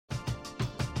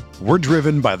We're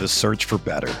driven by the search for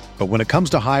better. But when it comes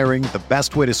to hiring, the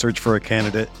best way to search for a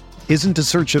candidate isn't to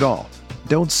search at all.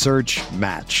 Don't search,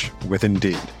 match with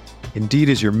Indeed. Indeed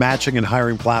is your matching and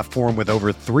hiring platform with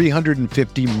over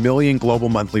 350 million global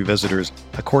monthly visitors,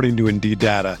 according to Indeed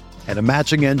data, and a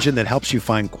matching engine that helps you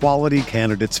find quality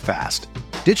candidates fast.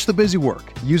 Ditch the busy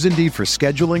work. Use Indeed for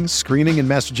scheduling, screening, and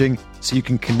messaging so you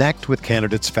can connect with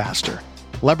candidates faster.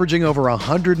 Leveraging over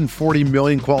 140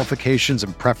 million qualifications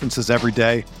and preferences every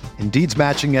day, Indeed's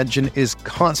matching engine is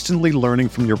constantly learning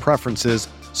from your preferences,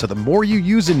 so the more you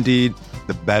use Indeed,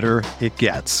 the better it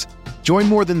gets. Join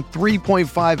more than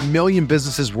 3.5 million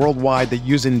businesses worldwide that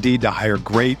use Indeed to hire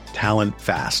great talent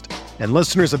fast. And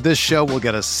listeners of this show will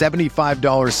get a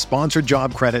 $75 sponsored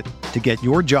job credit to get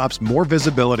your jobs more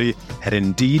visibility at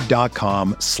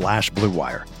Indeed.com/Blue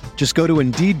Wire. Just go to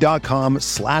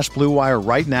Indeed.com/Blue Wire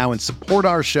right now and support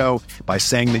our show by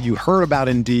saying that you heard about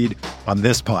Indeed on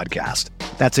this podcast.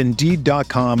 That's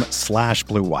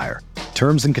Indeed.com/Blue Wire.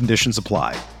 Terms and conditions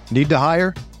apply. Need to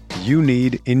hire? You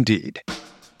need Indeed.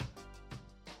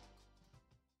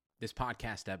 This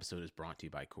podcast episode is brought to you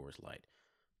by Coors Light.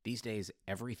 These days,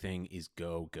 everything is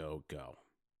go, go, go.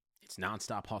 It's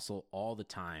nonstop hustle all the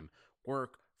time.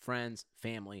 Work, friends,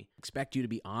 family, expect you to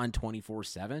be on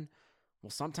 24/7. Well,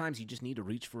 sometimes you just need to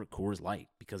reach for a Coors Light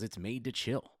because it's made to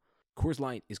chill. Coors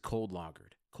Light is cold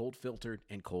lagered, cold filtered,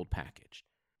 and cold packaged.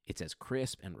 It's as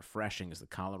crisp and refreshing as the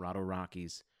Colorado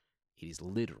Rockies. It is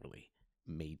literally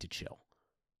made to chill.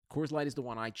 Coors Light is the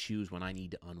one I choose when I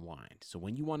need to unwind. So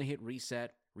when you want to hit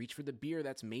reset, reach for the beer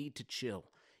that's made to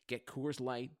chill. Get Coors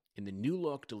Light in the new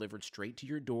look delivered straight to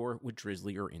your door with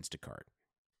Drizzly or Instacart.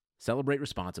 Celebrate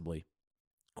responsibly.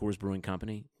 Coors Brewing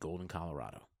Company, Golden,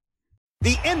 Colorado.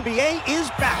 The NBA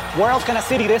is back. Where else can a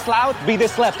city this loud be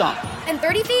this slept on? And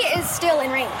 30 feet is still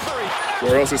in range.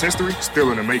 Where else is history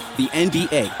still in the making? The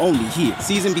NBA, only here.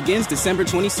 Season begins December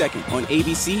 22nd on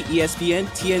ABC, ESPN,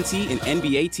 TNT, and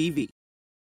NBA TV.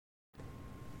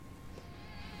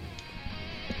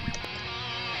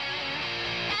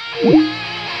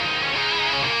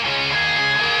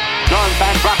 John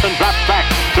Van Brocken drops back,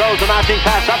 throws a mounting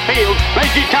pass upfield.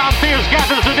 Reggie Tom Fears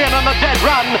gathers it in on the dead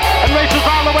run and races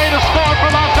all the way to score for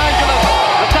Los Angeles.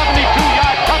 A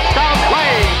 72-yard touchdown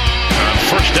play.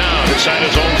 First down inside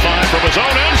his own 5 from his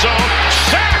own end zone.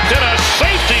 Sacked and a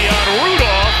safety on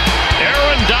Rudolph.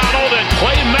 Aaron Donald and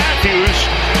Clay Matthews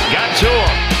got to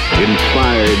him.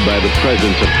 Inspired by the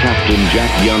presence of Captain Jack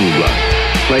Youngblood,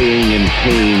 playing in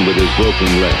pain with his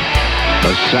broken leg.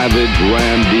 A savage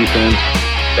Ram defense.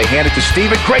 They hand it to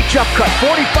Steven. Great jump cut.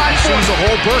 45. Sees a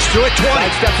hole, burst through it. 20.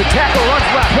 Steps a tackle, runs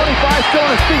left. 25 still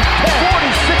on his feet.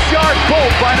 46-yard goal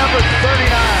by number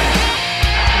 39.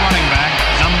 Running back,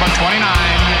 number 29,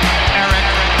 Eric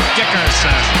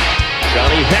Dickerson.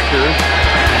 Johnny Hecker,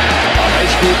 a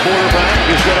high school quarterback,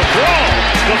 is going to throw.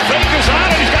 The fake is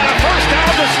on, and he's got a first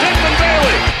down to Stephen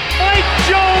Bailey. Mike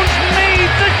Jones made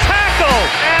the tackle,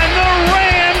 and the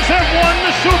Rams have won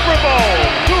the Super Bowl.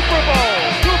 Super Bowl.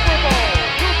 Super Bowl.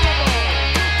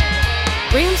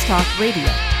 Rams Talk Radio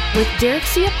with Derek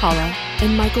Ciapala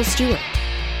and Michael Stewart.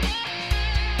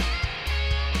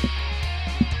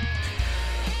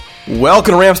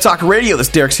 Welcome to Rams Talk Radio. This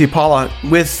is Derek Ciapala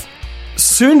with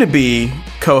soon-to-be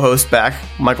co-host back,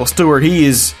 Michael Stewart. He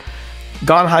is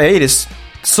gone hiatus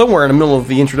somewhere in the middle of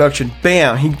the introduction.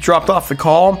 Bam! He dropped off the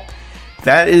call.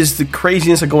 That is the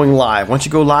craziness of going live. Once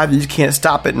you go live, you just can't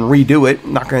stop it and redo it.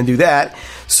 I'm not going to do that.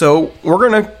 So we're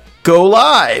going to go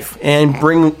live and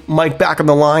bring Mike back on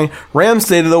the line. Rams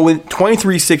today, though, with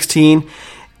 23-16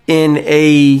 in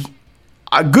a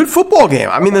good football game.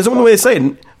 I mean, there's only way to say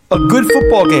it. A good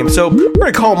football game. So we're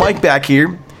going to call Mike back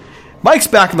here. Mike's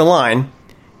back on the line.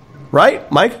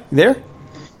 Right? Mike, you there?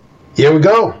 Here we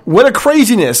go. What a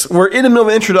craziness. We're in the middle of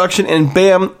an introduction, and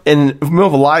bam, in the middle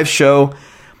of a live show.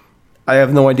 I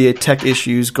have no idea. Tech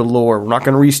issues galore. We're not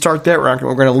going to restart that. We're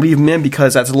going to leave them in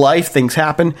because that's life. Things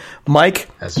happen. Mike,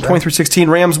 23-16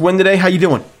 Rams win today. How you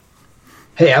doing?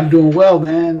 Hey, I'm doing well,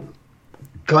 man.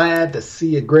 Glad to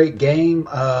see a great game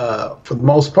for the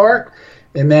most part.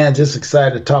 And, man, just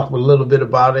excited to talk a little bit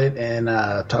about it and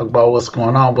talk about what's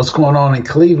going on. What's going on in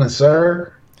Cleveland,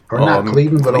 sir? Or not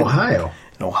Cleveland, but Ohio.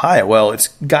 In Ohio. Well, it's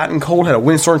gotten cold. Had a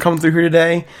windstorm coming through here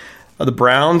today. The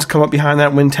Browns come up behind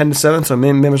that, win 10-7, so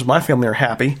members of my family are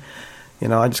happy. You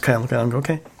know, I just kind of look at them and go,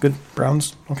 okay, good,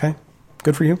 Browns, okay,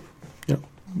 good for you. You know,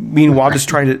 meanwhile, just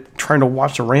trying to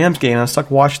watch the Rams game, and I stuck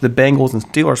watching the Bengals and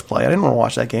Steelers play. I didn't want to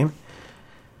watch that game.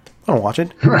 I don't watch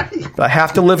it. Right. But I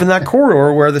have to live in that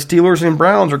corridor where the Steelers and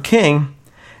Browns are king,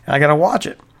 and I got to watch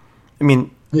it. I mean,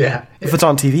 if it's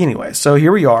on TV anyway. So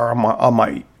here we are on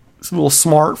my little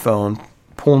smartphone,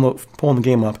 pulling the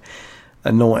game up.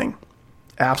 Annoying.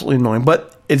 Absolutely annoying.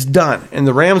 But it's done. And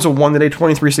the Rams have won today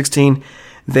 23-16.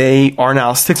 They are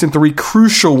now 6-3.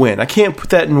 Crucial win. I can't put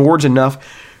that in words enough.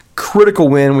 Critical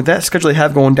win with that schedule they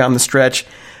have going down the stretch.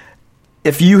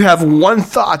 If you have one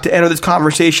thought to enter this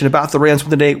conversation about the Rams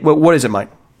win today, what is it, Mike?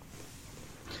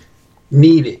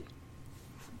 Needed.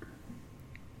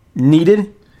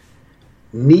 Needed?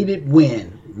 Needed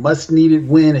win. Much needed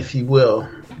win, if you will.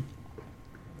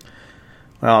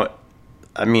 Well,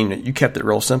 I mean, you kept it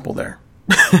real simple there.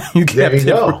 You kept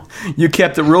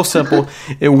it real simple.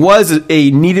 It was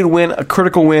a needed win, a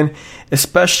critical win,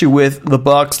 especially with the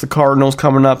Bucs, the Cardinals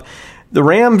coming up. The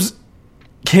Rams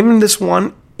came in this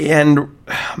one, and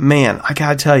man, I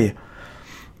gotta tell you,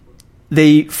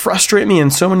 they frustrate me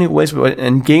in so many ways. But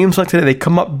in games like today, they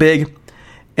come up big,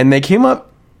 and they came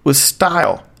up with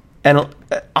style, and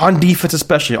on defense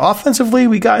especially. Offensively,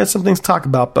 we got some things to talk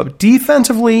about, but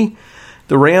defensively,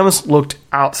 the Rams looked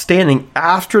outstanding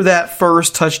after that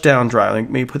first touchdown drive. Like,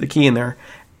 maybe put the key in there.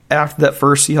 After that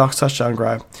first Seahawks touchdown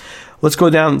drive. Let's go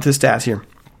down to the stats here.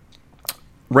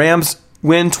 Rams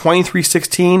win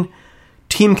 23-16.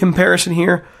 Team comparison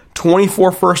here.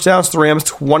 24 first downs to the Rams,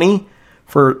 20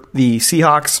 for the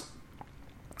Seahawks.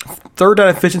 Third down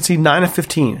efficiency, 9 of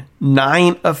 15.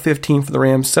 9 of 15 for the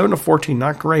Rams. 7 of 14,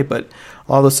 not great, but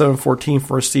all of the 7 of 14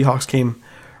 for Seahawks came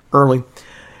early.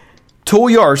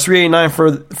 Total yards, 389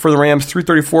 for the Rams,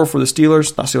 334 for the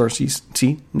Steelers. Not Steelers,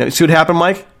 see what happened,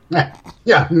 Mike?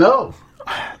 Yeah, no.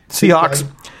 Seahawks,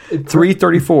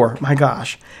 334. My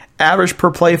gosh. Average per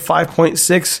play,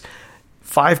 5.6,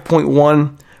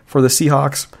 5.1 for the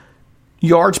Seahawks.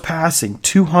 Yards passing,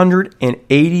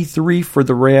 283 for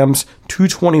the Rams,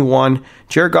 221.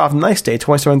 Jared Goff, nice day,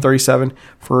 27-37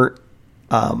 for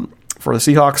the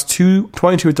Seahawks,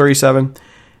 22-37.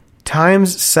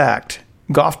 Times sacked.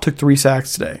 Goff took 3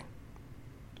 sacks today.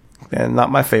 And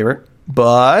not my favorite.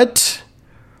 But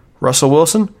Russell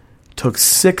Wilson took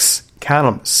 6,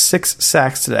 count them, 6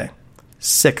 sacks today.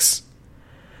 6.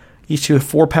 Each two with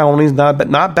 4 penalties. Not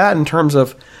bad in terms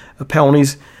of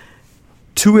penalties.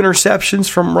 2 interceptions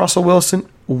from Russell Wilson.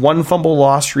 1 fumble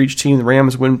loss for each team. The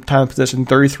Rams win time of possession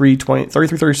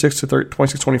 33-36 to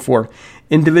 26-24.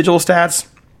 Individual stats,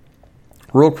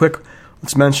 real quick,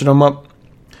 let's mention them up.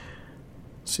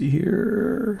 See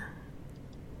here.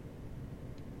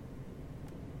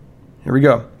 Here we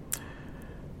go.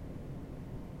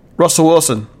 Russell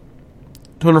Wilson,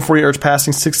 240 yards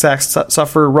passing, 6 sacks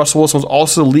suffered. Russell Wilson was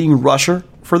also the leading rusher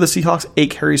for the Seahawks, 8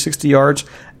 carries, 60 yards.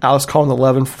 Alex Collins,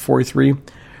 11 for 43.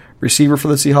 Receiver for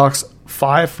the Seahawks,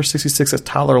 5 for 66 as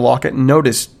Tyler Lockett.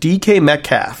 Notice DK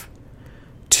Metcalf,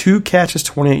 2 catches,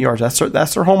 28 yards.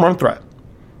 That's their home run threat.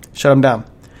 Shut them down.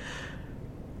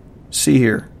 See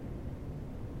here.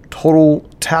 Total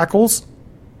tackles,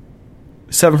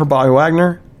 7 for Bobby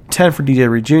Wagner, 10 for DJ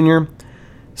Reed Jr.,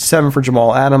 7 for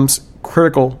Jamal Adams.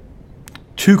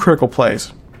 2 critical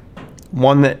plays.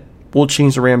 One that will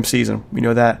change the Rams season. We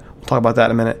know that. We'll talk about that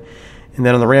in a minute. And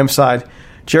then on the Rams side,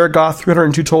 Jared Goff,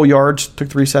 302 total yards, took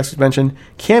 3 sacks as mentioned.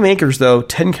 Cam Akers, though,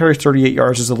 10 carries, 38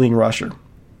 yards as the leading rusher.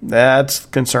 That's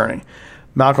concerning.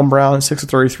 Malcolm Brown, 6 of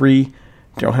 33.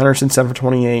 Darrell Henderson, 7 for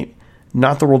 28.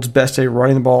 Not the world's best day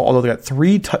running the ball, although they got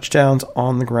 3 touchdowns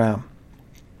on the ground.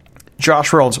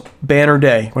 Josh Reynolds, banner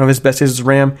day. One of his best days as a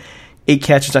Ram. 8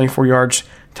 catches, 94 yards.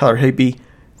 Tyler Higbee,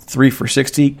 3 for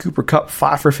 60. Cooper Kupp,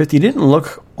 5 for 50. Didn't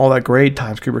look all that great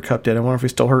times Cooper Kupp did. I wonder if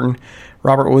he's still hurting.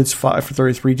 Robert Woods, 5 for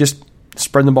 33. Just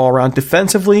spreading the ball around.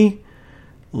 Defensively,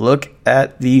 look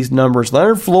at these numbers.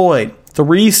 Leonard Floyd,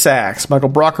 3 sacks. Michael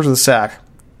Brockers with a sack.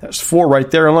 That's 4 right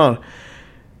there alone.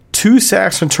 2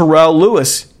 sacks from Terrell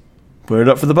Lewis. Put it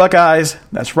up for the Buckeyes.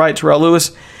 That's right, Terrell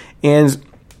Lewis. And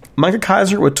Micah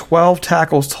Kiser with 12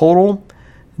 tackles total.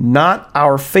 Not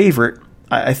our favorite,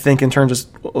 I think, in terms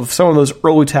of some of those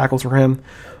early tackles for him.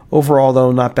 Overall,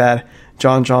 though, not bad.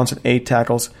 John Johnson, 8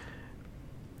 tackles.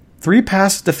 3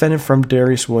 passes defended from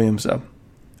Darius Williams, though.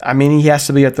 I mean, he has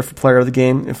to be at the player of the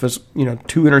game. If it's 2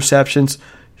 interceptions,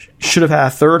 should have had a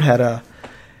third had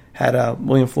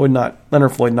Leonard Floyd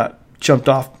not jumped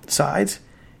off the sides.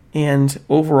 And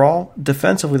overall,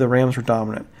 defensively, the Rams were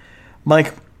dominant.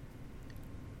 Mike,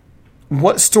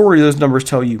 what story do those numbers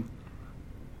tell you?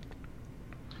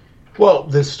 Well,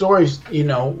 the stories, you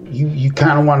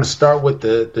kind of want to start with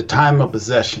the time of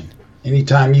possession.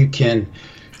 Anytime you can,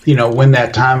 win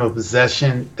that time of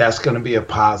possession, that's going to be a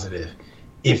positive.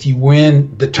 If you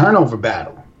win the turnover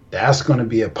battle, that's going to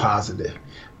be a positive.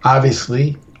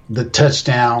 Obviously, the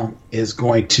touchdown is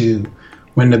going to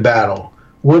win the battle.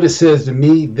 What it says to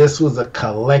me, this was a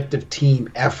collective team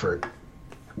effort.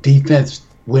 Defense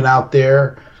went out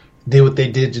there did what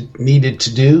they needed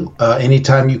to do.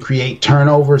 Anytime you create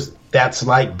turnovers, that's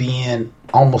like being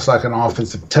almost like an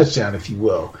offensive touchdown, if you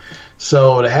will.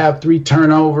 So to have 3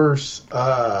 turnovers,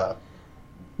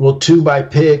 2 by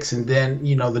picks, and then,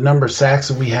 the number of sacks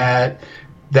that we had,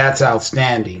 that's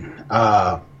outstanding.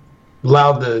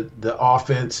 Allowed the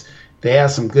offense. They had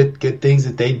some good things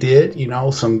that they did.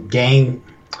 Some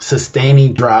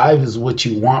game-sustaining drive is what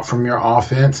you want from your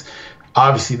offense.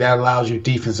 Obviously, that allows your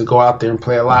defense to go out there and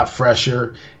play a lot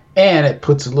fresher, and it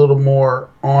puts a little more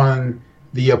on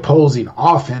the opposing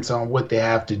offense on what they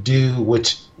have to do,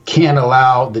 which can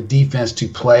allow the defense to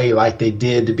play like they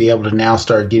did to be able to now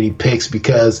start getting picks,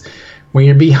 because when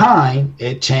you're behind,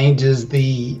 it changes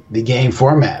the game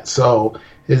format. So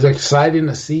it's exciting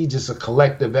to see just a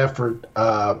collective effort,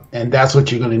 and that's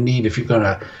what you're going to need if you're going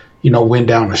to, win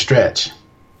down the stretch.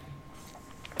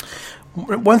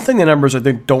 One thing the numbers, I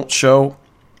think, don't show,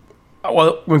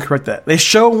 well, let me correct that. They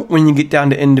show when you get down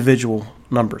to individual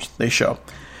numbers. They show.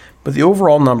 But the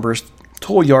overall numbers,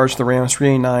 total yards, the Rams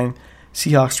 389,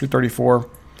 Seahawks 334.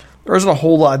 There isn't a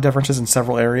whole lot of differences in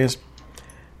several areas.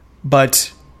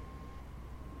 But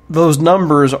those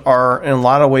numbers are, in a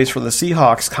lot of ways, for the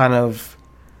Seahawks, kind of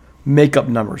make-up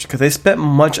numbers, because they spent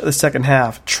much of the second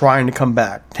half trying to come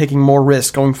back, taking more risks,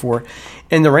 going for it.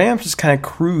 And the Rams just kind of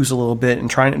cruise a little bit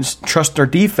and trying to just trust their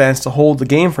defense to hold the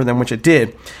game for them, which it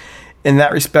did. In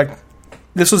that respect,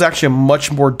 this was actually a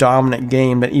much more dominant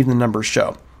game than even the numbers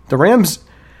show. The Rams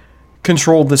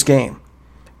controlled this game.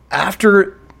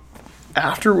 After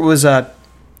it was 7-3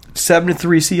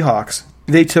 Seahawks,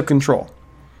 they took control.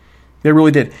 They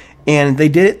really did. And they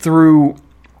did it through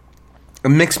a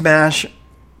mixed match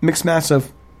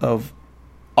of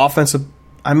offensive.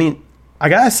 I mean, I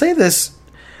gotta say this.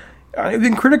 I've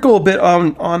been critical a bit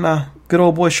on good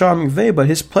old boy Sean McVay, but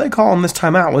his play call on this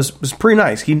timeout was pretty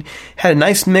nice. He had a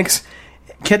nice mix,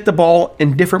 kept the ball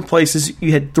in different places.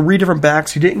 You had 3 different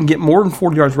backs. You didn't get more than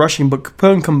 40 yards rushing, but put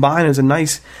them combined as a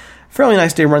fairly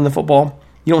nice day running the football.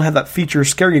 You don't have that feature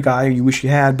scary guy you wish you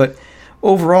had, but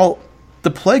overall,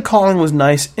 the play calling was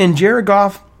nice. And Jared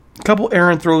Goff, a couple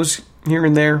errant throws here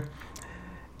and there.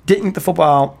 Didn't get the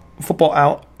football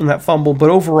out in that fumble, but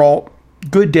overall,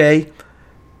 good day.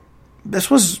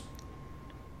 This was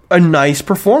a nice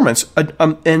performance,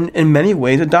 in many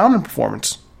ways, a dominant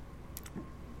performance.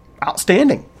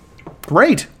 Outstanding,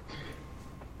 great.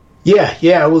 Yeah,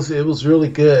 it was really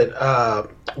good.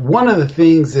 One of the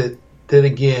things that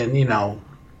again,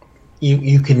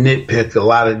 you can nitpick a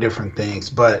lot of different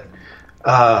things, but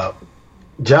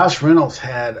Josh Reynolds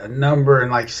had a number,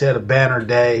 and like you said, a banner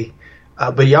day.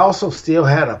 But he also still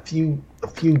had a few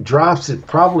drops that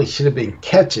probably should have been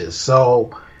catches.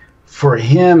 So for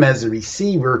him as a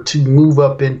receiver to move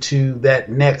up into that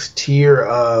next tier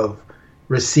of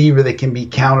receiver that can be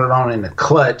counted on in the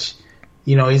clutch,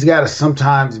 he's got to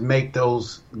sometimes make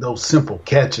those simple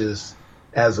catches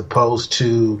as opposed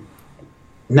to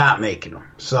not making them.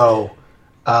 So,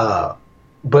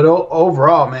 but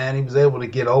overall, man, he was able to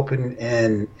get open,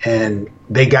 and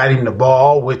they got him the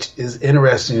ball, which is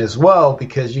interesting as well,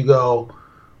 because you go,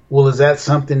 well, is that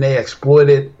something they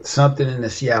exploited, something in the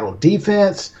Seattle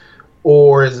defense,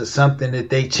 or is it something that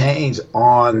they changed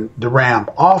on the Ram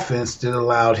offense that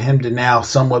allowed him to now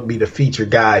somewhat be the feature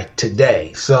guy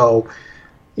today? So,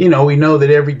 we know that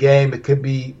every game it could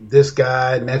be this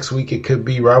guy, next week it could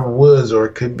be Robert Woods, or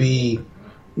it could be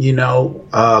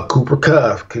Cooper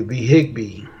Kupp, could be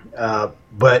Higbee.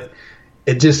 But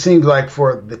it just seems like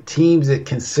for the teams that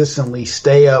consistently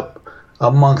stay up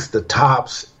amongst the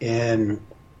tops in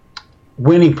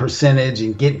winning percentage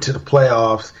and getting to the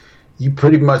playoffs, you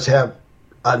pretty much have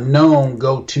a known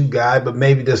go-to guy, but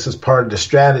maybe this is part of the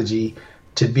strategy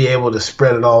to be able to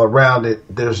spread it all around it.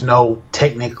 There's no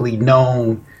technically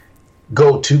known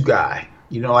go-to guy.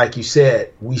 Like you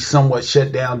said, we somewhat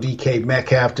shut down DK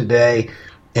Metcalf today,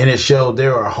 and it showed they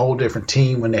were a whole different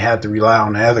team when they had to rely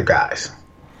on the other guys.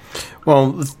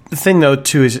 Well, the thing, though,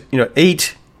 too, is,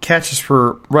 8 catches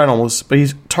for Reynolds, but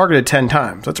he's targeted 10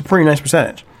 times. That's a pretty nice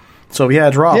percentage. So if he had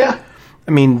a drop, yeah.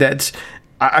 I mean,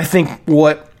 I think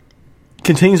what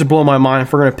continues to blow my mind,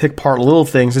 if we're going to pick apart little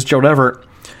things, is Joe Everett.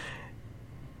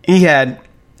 He had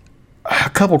a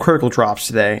couple critical drops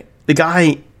today. The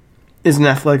guy is an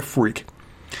athletic freak.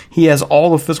 He has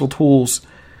all the physical tools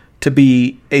to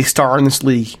be a star in this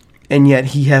league, and yet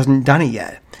he hasn't done it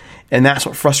yet. And that's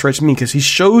what frustrates me, because he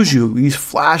shows you these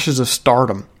flashes of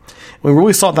stardom. We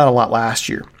really saw that a lot last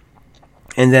year.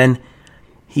 And then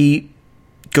he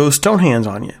goes stone hands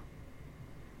on you.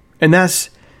 And that's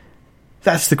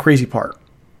the crazy part.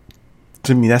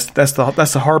 To me, that's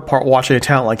the hard part watching a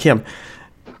talent like him.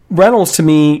 Reynolds, to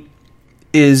me,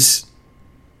 is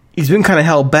he's been kind of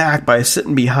held back by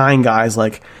sitting behind guys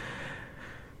like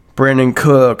Brandon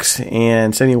Cooks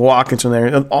and Sammy Watkins in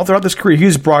there. All throughout this career, he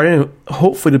was brought in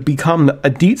hopefully to become a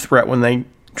deep threat when they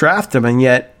draft him, and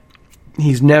yet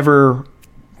he's never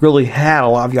really had a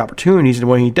lot of the opportunities. And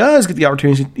when he does get the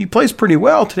opportunities, he plays pretty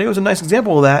well. Today was a nice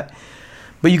example of that.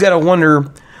 But you got to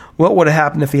wonder what would have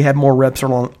happened if he had more reps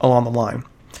along the line.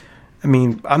 I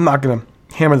mean, I'm not going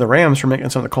to hammer the Rams for making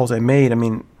some of the calls they made. I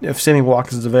mean, if Sammy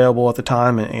Watkins is available at the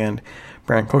time and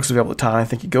Brandon Cooks is available at the time, I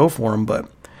think you go for him. But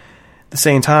at the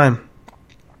same time,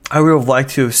 I would have liked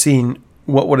to have seen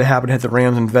what would have happened had the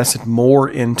Rams invested more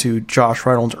into Josh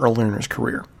Reynolds earlier in his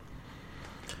career.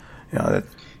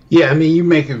 Yeah, I mean, you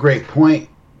make a great point,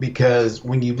 because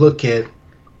when you look at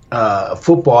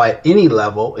football at any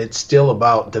level, it's still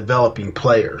about developing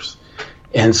players.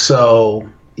 And so,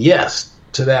 yes,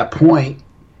 to that point,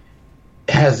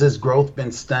 has this growth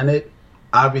been stunted?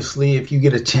 Obviously, if you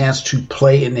get a chance to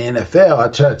play in the NFL, I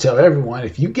try to tell everyone,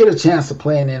 if you get a chance to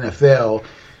play in the NFL,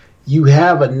 you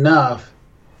have enough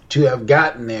to have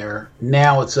gotten there.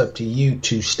 Now it's up to you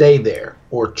to stay there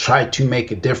or try to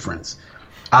make a difference.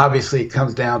 Obviously, it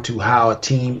comes down to how a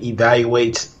team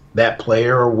evaluates that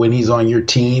player or when he's on your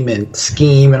team, and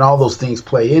scheme and all those things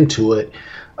play into it.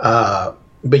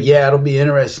 But yeah, it'll be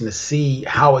interesting to see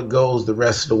how it goes the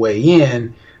rest of the way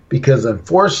in, because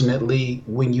unfortunately,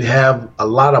 when you have a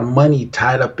lot of money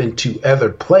tied up into other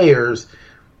players,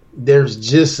 there's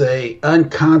just a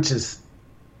unconscious,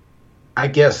 I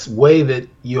guess, way that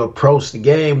you approach the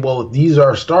game. Well, if these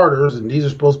are starters and these are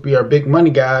supposed to be our big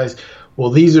money guys, well,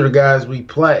 these are the guys we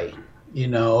play. You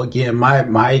know, again,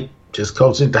 my just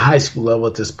coaching at the high school level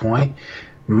at this point,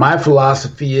 my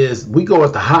philosophy is we go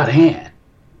with the hot hand.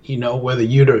 You know, whether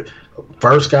you're the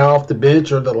first guy off the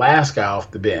bench or the last guy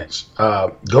off the bench,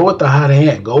 go with the hot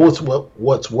hand. Go with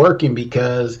what's working,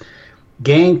 because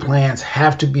game plans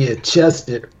have to be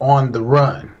adjusted on the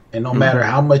run. And no matter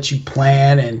how much you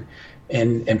plan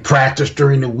and practice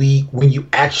during the week, when you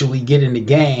actually get in the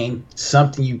game,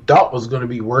 something you thought was going to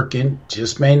be working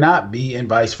just may not be, and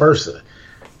vice versa.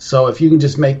 So if you can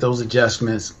just make those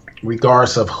adjustments,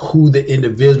 regardless of who the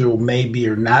individual may be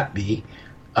or not be,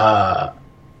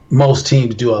 most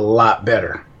teams do a lot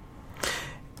better.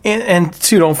 And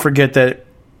too, don't forget that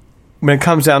when it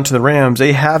comes down to the Rams,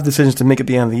 they have decisions to make at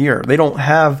the end of the year. They don't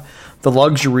have the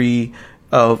luxury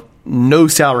of no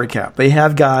salary cap. They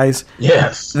have guys.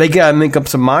 Yes. They got to make up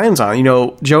some minds on. You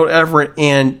know, Joe Everett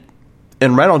and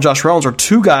Reynolds, Josh Reynolds, are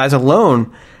two guys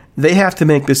alone they have to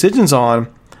make decisions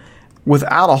on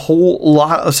without a whole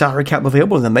lot of salary cap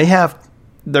available to them.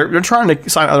 They're trying to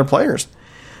sign other players.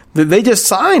 They just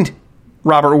signed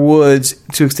Robert Woods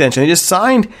to extension. They just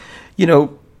signed, you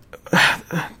know,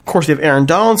 of course they have Aaron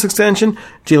Donald's extension,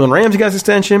 Jalen Ramsey got his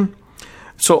extension.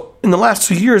 So in the last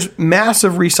 2 years,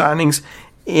 massive re-signings,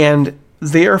 and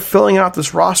they are filling out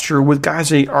this roster with guys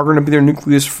that are going to be their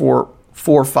nucleus for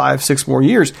 4, 5, 6 more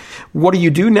years. What do you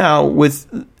do now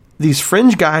with these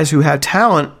fringe guys who have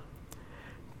talent?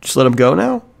 Just let them go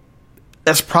now?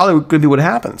 That's probably going to be what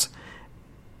happens.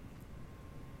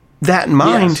 That in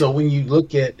mind. Yeah, so when you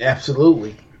look at,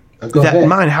 absolutely. That ahead. In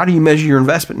mind, how do you measure your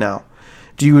investment now?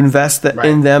 Do you invest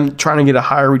in them trying to get a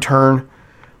higher return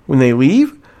when they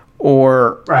leave?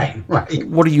 Or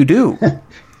what do you do?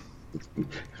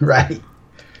 Right.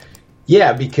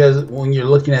 Yeah, because when you're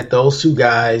looking at those two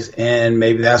guys, and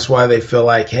maybe that's why they feel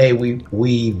like, hey,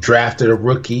 we drafted a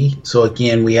rookie. So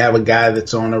again, we have a guy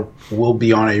that's will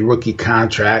be on a rookie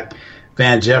contract.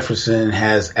 Van Jefferson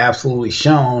has absolutely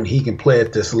shown he can play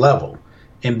at this level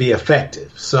and be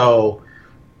effective. So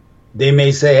they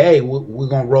may say, hey, we're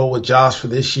going to roll with Josh for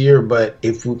this year, but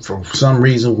if for some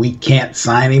reason we can't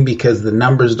sign him because the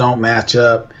numbers don't match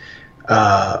up,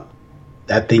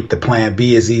 I think the plan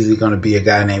B is easily going to be a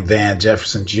guy named Van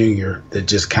Jefferson Jr. that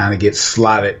just kind of gets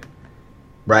slotted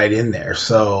right in there.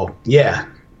 So, yeah,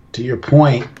 to your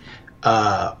point,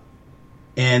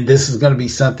 and this is going to be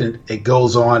something that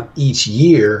goes on each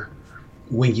year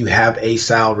when you have a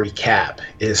salary cap,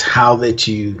 is how that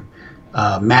you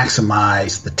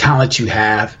maximize the talent you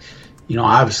have. You know,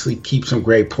 obviously keep some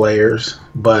great players,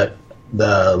 but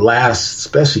the last,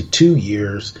 especially 2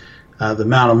 years, the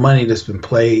amount of money that's been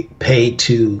paid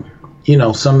to, you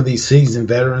know, some of these seasoned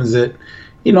veterans that,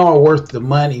 you know, are worth the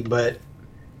money, but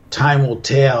time will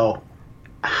tell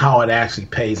how it actually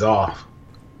pays off.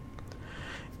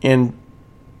 And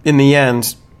in the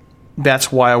end,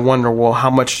 that's why I wonder, well,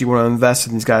 how much do you want to invest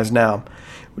in these guys now?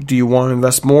 Do you want to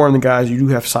invest more in the guys you do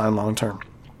have signed long term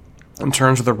in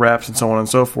terms of the reps and so on and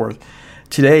so forth?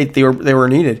 Today, they were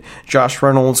needed. Josh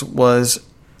Reynolds was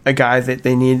a guy that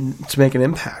they needed to make an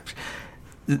impact.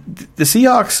 The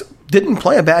Seahawks didn't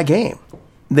play a bad game.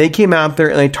 They came out there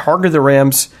and they targeted the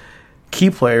Rams'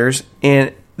 key players.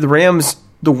 And the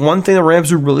one thing the Rams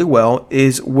do really well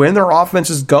is when their offense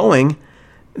is going,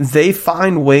 they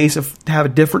find ways to have a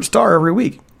different star every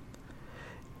week.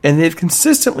 And they've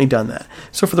consistently done that.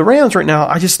 So for the Rams right now,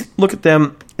 I just look at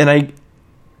them and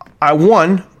I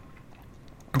won.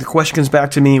 The question comes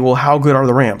back to me, well, how good are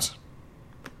the Rams?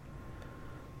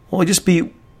 Well, they just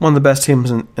beat one of the best teams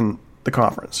in the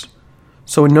conference.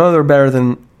 So we know they're better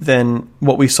than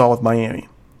what we saw with Miami.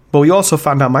 But we also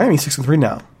found out Miami's 6-3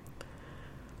 now.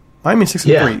 Miami's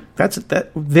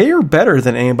 6-3. They're better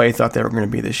than anybody thought they were going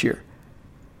to be this year.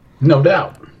 No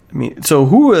doubt. I mean, so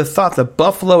who would have thought that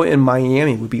Buffalo and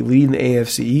Miami would be leading the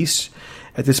AFC East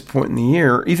at this point in the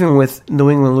year, even with New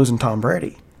England losing Tom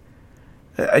Brady?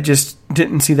 I just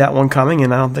didn't see that one coming,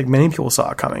 and I don't think many people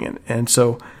saw it coming. And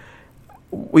so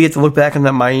we have to look back on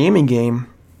that Miami game,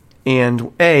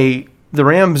 and the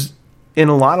Rams, in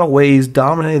a lot of ways,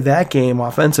 dominated that game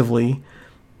offensively,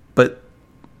 but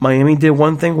Miami did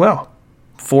one thing well: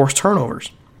 forced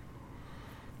turnovers.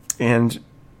 And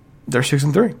they're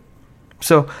 6-3.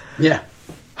 So, yeah,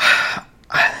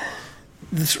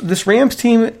 this Rams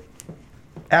team,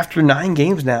 after 9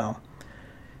 games now,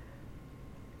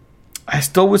 I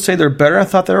still would say they're better than I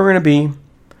thought they were going to be,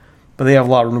 but they have a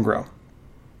lot of room to grow.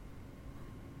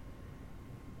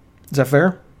 Is that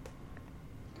fair?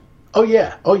 Oh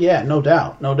yeah, no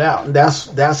doubt. And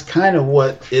that's kind of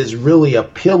what is really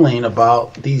appealing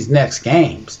about these next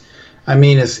games. I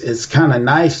mean, it's kind of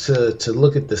nice to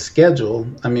look at the schedule.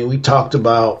 I mean, we talked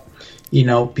about,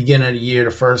 beginning of the year,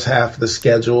 the first half of the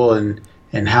schedule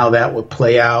and how that would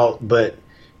play out. But,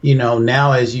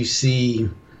 now as you see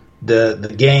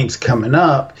the games coming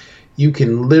up, you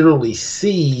can literally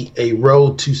see a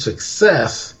road to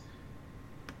success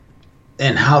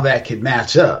and how that could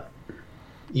match up.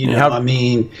 I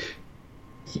mean,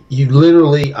 you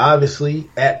literally, obviously,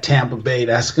 at Tampa Bay,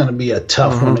 that's going to be a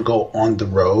tough one to go on the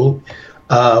road.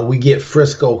 We get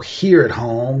Frisco here at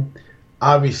home.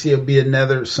 Obviously, it'll be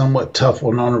another somewhat tough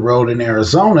one on the road in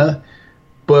Arizona.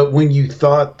 But when you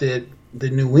thought that the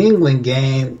New England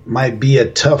game might be a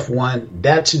tough one,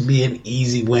 that should be an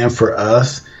easy win for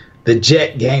us. The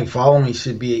Jet game following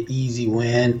should be an easy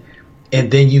win. And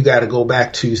then you got to go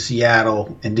back to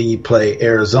Seattle, and then you play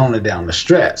Arizona down the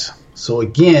stretch. So,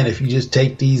 again, if you just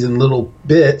take these in little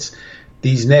bits,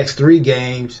 these next 3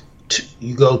 games,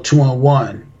 you go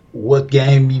 2-1. What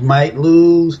game you might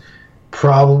lose?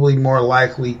 Probably more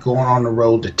likely going on the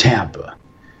road to Tampa.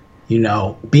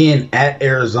 Being at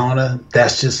Arizona,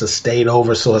 that's just a state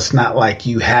over, so it's not like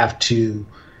you have to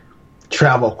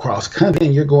travel across country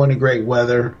and you're going to great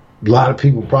weather. A lot of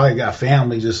people probably got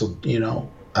family,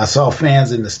 I saw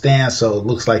fans in the stands, so it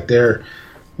looks like they're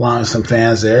allowing some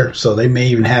fans there. So they may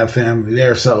even have family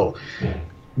there. So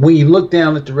when you look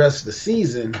down at the rest of the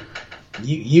season,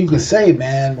 you can say,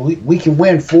 man, we can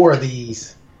win 4 of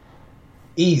these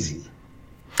easy.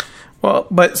 Well,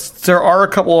 but there are a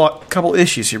couple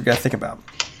issues here we got to think about.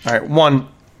 All right, one,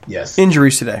 yes,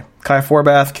 injuries today. Kai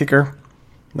Forbath, kicker.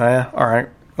 Nah, all right,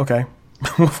 okay.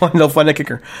 They'll find a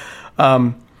kicker.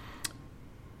 Andrew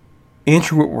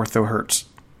Whitworth, though, hurts.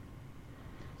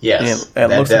 Yes.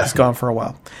 And it looks like he's gone for a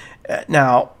while.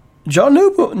 Now, Joe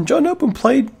Noteboom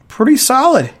played pretty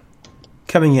solid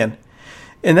coming in.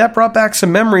 And that brought back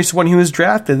some memories when he was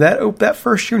drafted. That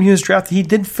first year when he was drafted, he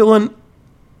did fill in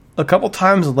a couple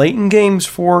times late in games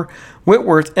for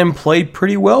Whitworth and played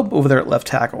pretty well over there at left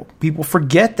tackle. People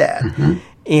forget that. Mm-hmm.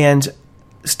 And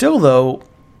still, though,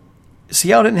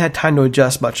 Seattle didn't have time to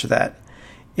adjust much to that.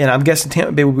 And I'm guessing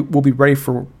Tampa Bay will be ready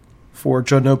for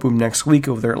Joe Noteboom next week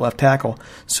over there at left tackle.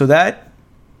 So that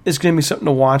is going to be something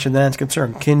to watch, and that's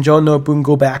concerned. Can Joe Noteboom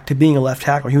go back to being a left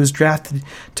tackle? He was drafted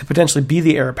to potentially be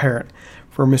the heir apparent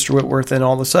for Mr. Whitworth, and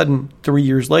all of a sudden, 3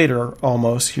 years later,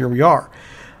 almost, here we are.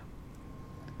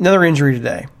 Another injury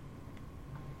today.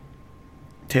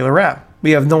 Taylor Rapp.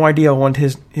 We have no idea what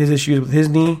his issues with his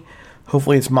knee.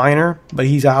 Hopefully it's minor, but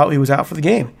he's out. He was out for the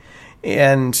game.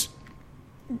 And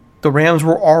the Rams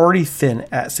were already thin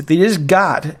at six.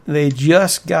 They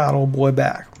just got old boy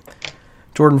back.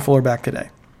 Jordan Fuller back today.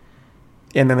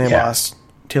 And then they lost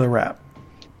Taylor Rapp.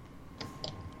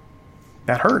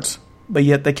 That hurts. But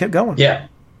yet they kept going. Yeah.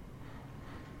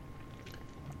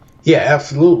 Yeah,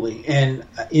 absolutely. And,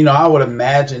 I would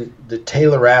imagine the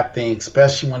Taylor Rapp thing,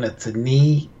 especially when it's a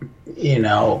knee,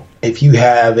 if you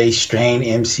have a strained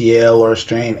MCL or a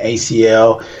strained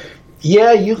ACL,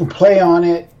 yeah, you can play on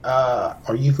it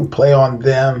or you can play on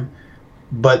them.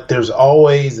 But there's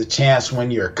always a chance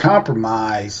when you're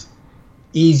compromised,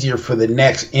 easier for the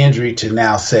next injury to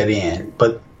now set in.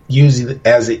 But usually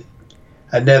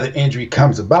another injury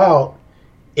comes about,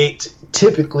 it's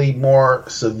typically more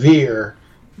severe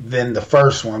than the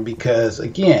first one because,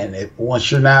 again,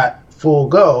 once you're not full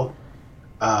go,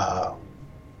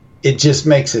 it just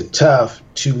makes it tough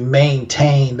to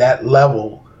maintain that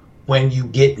level when you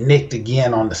get nicked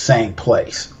again on the same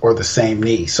place or the same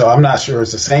knee. So I'm not sure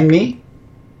it's the same knee.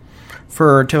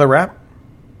 For Taylor Rapp?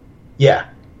 Yeah.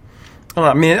 Oh,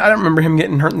 I mean, I don't remember him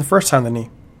getting hurt in the first time in the knee.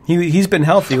 He's been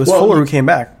healthy. It was Fuller who came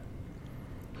back.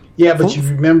 Yeah, but you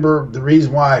remember the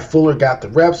reason why Fuller got the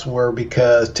reps were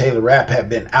because Taylor Rapp had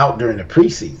been out during the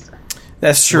preseason.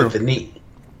 That's true. With the knee.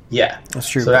 Yeah. That's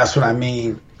true. So that's what I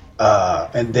mean.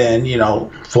 And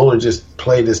then, Fuller just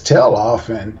played his tail off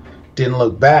and didn't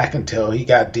look back until he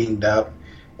got dinged up.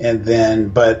 And then,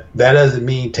 but that doesn't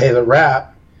mean Taylor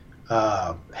Rapp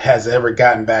has ever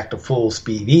gotten back to full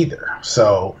speed either.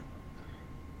 So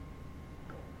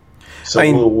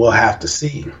we'll have to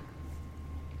see.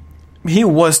 He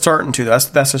was starting to. That's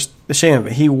the shame of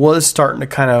it. He was starting to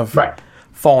kind of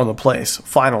fall into place,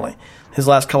 finally. His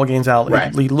last couple games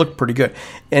out, he looked pretty good.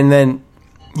 And then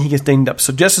he gets dinged up.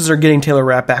 So just as they're getting Taylor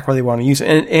Rapp back where they want to use it,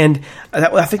 and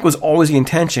that I think was always the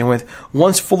intention with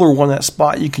once Fuller won that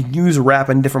spot, you could use Rapp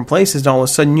in different places, and all of a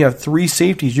sudden you have three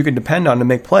safeties you can depend on to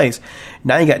make plays.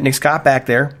 Now you got Nick Scott back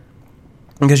there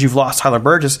because you've lost Tyler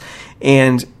Burgess.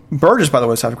 And Burgess, by the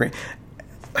way, sounded great.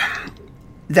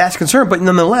 That's concerned, but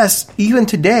nonetheless, even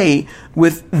today,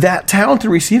 with that talented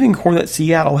receiving core that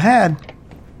Seattle had,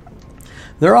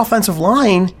 their offensive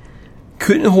line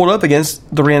couldn't hold up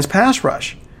against the Rams' pass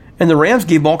rush. And the Rams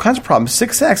gave them all kinds of problems.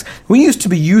 6 sacks. We used to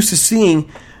be used to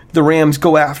seeing the Rams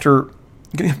go after,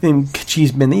 they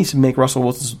used to make Russell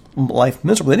Wilson's life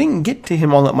miserable. They didn't get to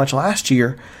him all that much last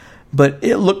year, but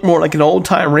it looked more like an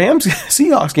old-time Rams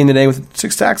Seahawks game today with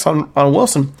 6 sacks on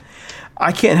Wilson.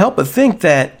 I can't help but think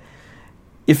that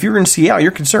if you're in Seattle,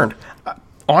 you're concerned.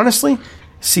 Honestly,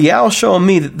 Seattle's showing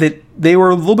me that they were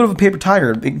a little bit of a paper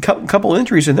tiger. A couple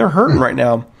injuries, and they're hurting right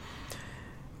now.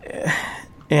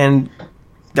 And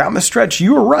down the stretch,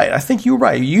 you were right. I think you were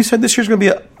right. You said this year's going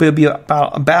to be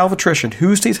about a battle of attrition.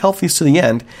 Who stays healthiest to the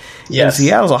end? Yes. And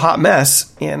Seattle's a hot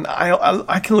mess. And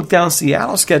I can look down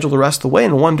Seattle's schedule the rest of the way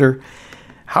and wonder,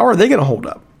 how are they going to hold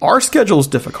up? Our schedule is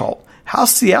difficult.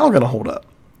 How's Seattle going to hold up?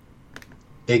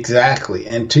 Exactly.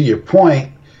 And to your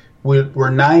point, we're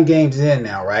 9 games in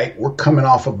now, right? We're coming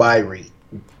off a bye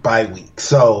week.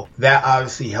 So that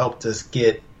obviously helped us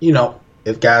get,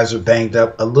 if guys are banged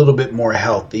up, a little bit more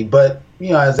healthy. But,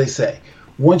 as they say,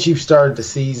 once you've started the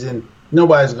season,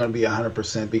 nobody's going to be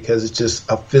 100% because it's just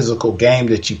a physical game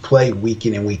that you play week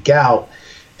in and week out.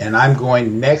 And I'm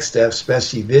going next step,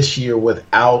 especially this year,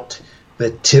 without the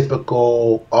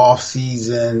typical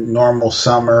off-season, normal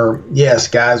summer. Yes,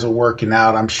 guys are working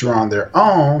out, I'm sure, on their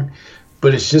own,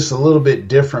 but it's just a little bit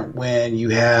different when you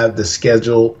have the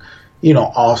scheduled,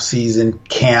 off-season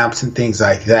camps and things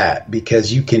like that,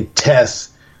 because you can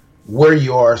test where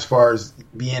you are as far as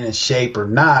being in shape or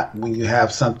not. When you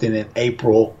have something in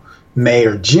April, May,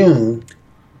 or June,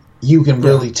 you can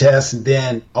really test, and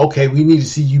then, okay, we need to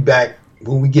see you back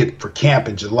when we get for camp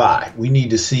in July. We need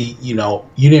to see, you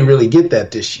didn't really get that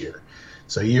this year.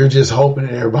 So you're just hoping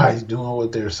that everybody's doing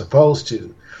what they're supposed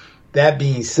to. That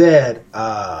being said,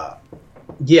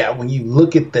 when you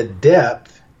look at the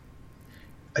depth,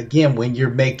 again, when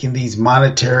you're making these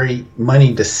monetary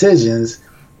money decisions,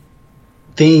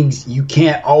 things you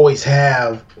can't always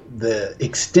have the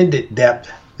extended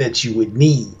depth that you would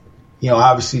need.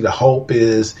 Obviously the hope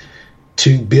is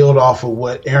to build off of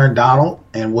what Aaron Donald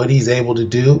and what he's able to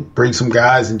do, bring some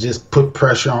guys and just put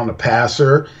pressure on the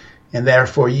passer, and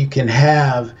therefore you can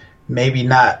have maybe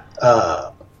not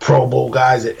Pro Bowl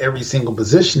guys at every single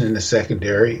position in the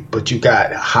secondary, but you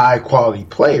got high-quality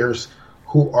players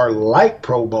who are like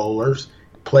Pro Bowlers,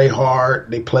 play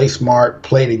hard, they play smart,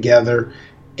 play together,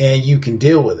 and you can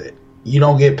deal with it. You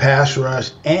don't get pass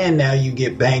rush, and now you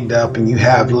get banged up and you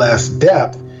have less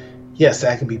depth. Yes,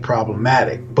 that can be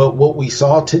problematic. But what we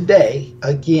saw today,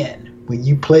 again, when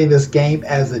you play this game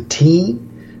as a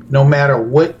team, no matter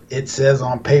what it says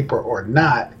on paper or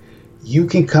not, you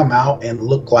can come out and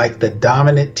look like the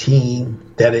dominant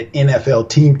team that an NFL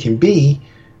team can be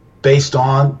based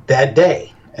on that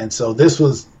day. And so this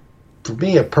was, for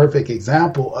me, a perfect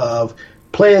example of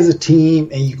play as a team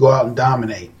and you go out and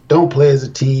dominate. Don't play as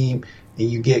a team and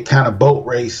you get kind of boat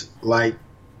race like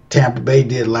Tampa Bay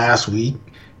did last week,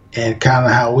 and kind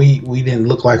of how we didn't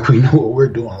look like we knew what we were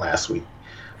doing last week.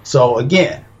 So,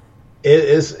 again,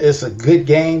 it's a good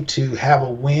game to have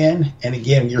a win. And,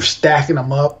 again, you're stacking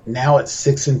them up. Now it's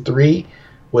 6-3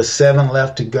 with 7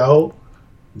 left to go.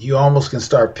 you almost can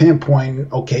start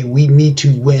pinpointing, okay, we need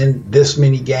to win this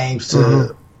many games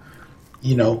to,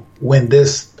 win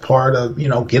this part of,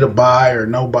 get a bye or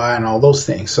no bye and all those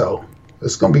things. So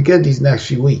it's going to be good these next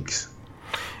few weeks.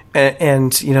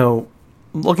 And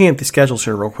looking at the schedules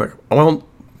here real quick, I want to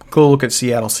go look at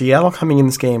Seattle. Seattle coming in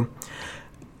this game.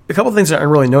 A couple of things that I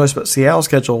really noticed about Seattle's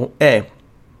schedule.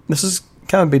 This is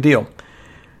kind of a big deal.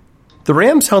 The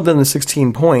Rams held them to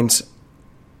 16 points.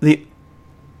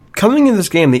 Coming into this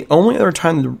game, the only other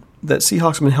time that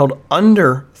Seahawks have been held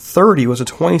under 30 was a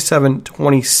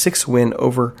 27-26 win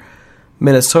over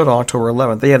Minnesota on October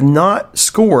 11th. They have not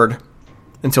scored,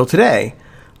 until today,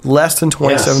 less than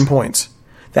 27 points.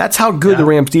 That's how good the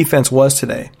Rams defense was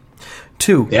today.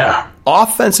 2,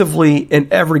 offensively in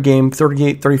every game,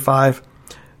 38, 35,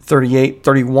 38,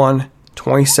 31,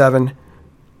 27.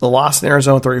 The loss in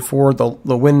Arizona, 34.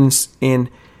 The wins in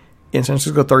San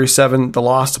Francisco, 37. The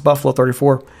loss to Buffalo,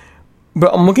 34.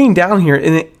 But I'm looking down here,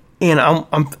 and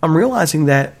I'm realizing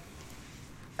that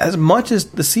as much as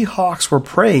the Seahawks were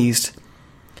praised,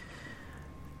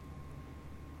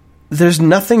 there's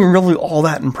nothing really all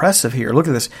that impressive here. Look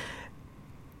at this.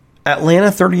 Atlanta,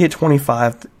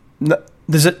 38-25.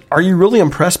 Are you really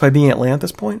impressed by being Atlanta at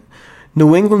this point?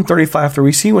 New England, 35-3.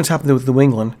 We see what's happened with New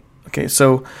England. Okay,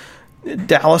 so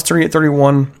Dallas,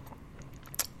 38-31.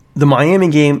 The Miami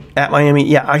game at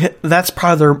Miami, that's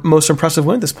probably their most impressive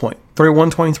win at this point.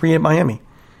 31-23 at Miami.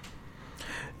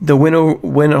 The win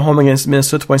at home against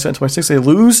Minnesota, 27-26. They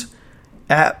lose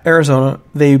at Arizona.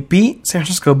 They beat San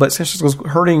Francisco, but San Francisco's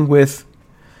hurting with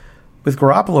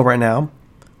Garoppolo right now.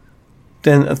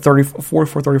 Then a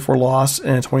 44-34 loss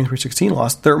and a 23-16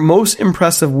 loss. Their most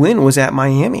impressive win was at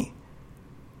Miami.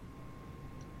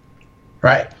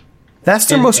 Right. That's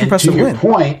their most impressive win. To your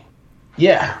point,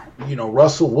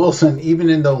 Russell Wilson, even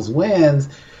in those wins,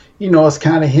 it's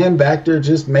kind of him back there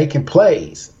just making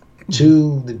plays.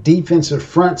 To the defensive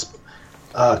front's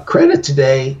credit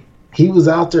today, he was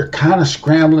out there kind of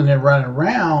scrambling and running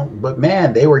around, but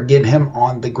man, they were getting him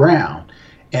on the ground.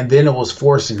 And then it was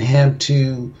forcing him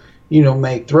to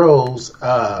make throws.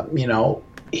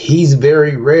 He's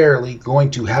very rarely going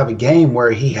to have a game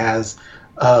where he has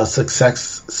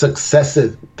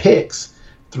successive picks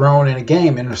thrown in a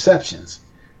game, interceptions.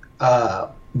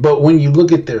 But when you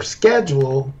look at their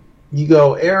schedule, you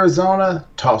go Arizona,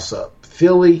 toss up.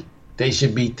 Philly, they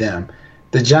should beat them.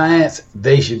 The Giants,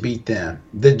 they should beat them.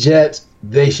 The Jets,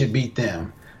 they should beat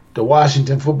them. The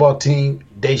Washington football team,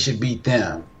 they should beat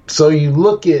them. So you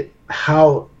look at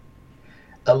how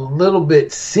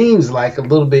seems like a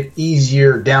little bit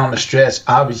easier down the stretch.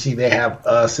 Obviously, they have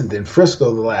us and then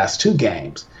Frisco the last 2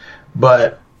 games.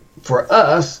 But for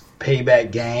us,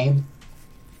 payback game,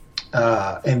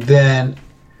 and then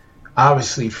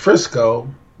obviously Frisco,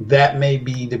 that may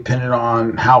be dependent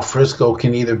on how Frisco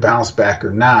can either bounce back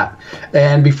or not.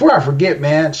 And before I forget,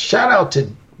 man, shout out to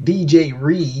DJ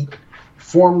Reed,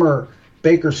 former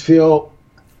Bakersfield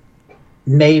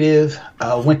native,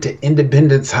 went to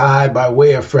Independence High by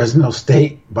way of Fresno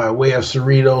State, by way of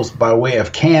Cerritos, by way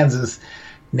of Kansas.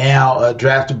 Now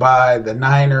drafted by the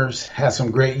Niners, had some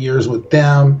great years with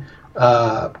them,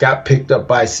 got picked up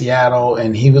by Seattle,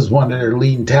 and he was one of their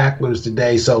leading tacklers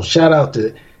today. So shout out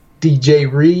to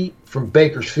DJ Reed from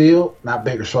Bakersfield, not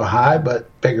Bakersfield High,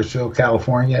 but Bakersfield,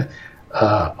 California,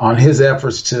 on his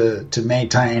efforts to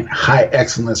maintain high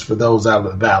excellence for those out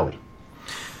of the Valley.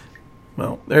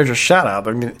 Well, there's a shout out.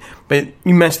 But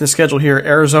you mentioned the schedule here.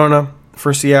 Arizona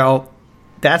for Seattle.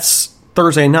 That's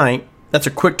Thursday night. That's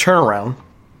a quick turnaround.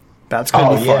 That's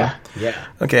going to be fun. Yeah.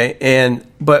 Okay,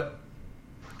 but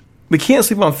we can't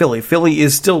sleep on Philly.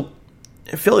 Philly's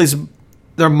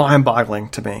they're mind-boggling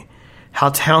to me. How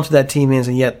talented that team is,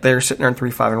 and yet they're sitting there in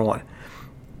 3-5-1.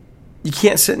 You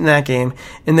can't sit in that game.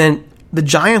 And then the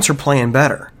Giants are playing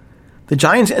better. The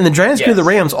Giants give the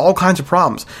Rams all kinds of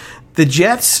problems. The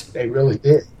Jets, they really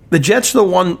did. The Jets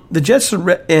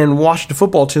and Washington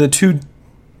football to the 2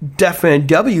 definite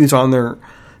W's on their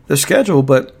schedule,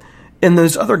 but in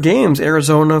those other games,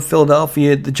 Arizona,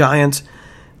 Philadelphia, the Giants,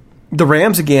 the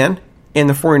Rams again, and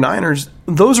the 49ers,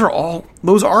 those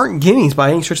aren't guineas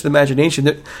by any stretch of the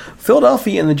imagination.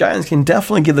 Philadelphia and the Giants can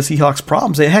definitely give the Seahawks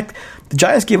problems. The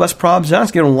Giants gave us problems. The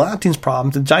Giants gave a lot of teams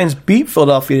problems. The Giants beat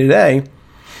Philadelphia today.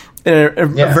 And a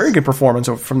very good performance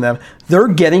from them. They're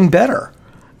getting better.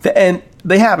 And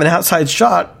they have an outside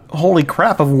shot, holy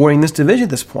crap, of winning this division at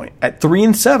this point. At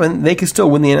 3-7, they could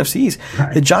still win the NFC East.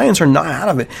 Right. The Giants are not out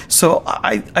of it. So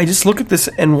I just look at this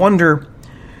and wonder,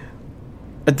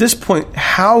 at this point,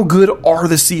 how good are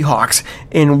the Seahawks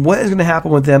and what is going to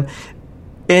happen with them?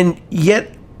 And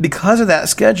yet, because of that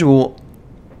schedule,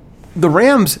 the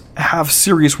Rams have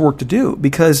serious work to do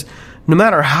because no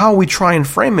matter how we try and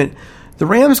frame it, the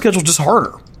Rams' schedule is just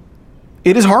harder.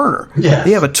 It is harder. Yes.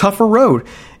 They have a tougher road.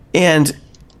 And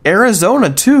Arizona,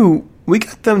 too, we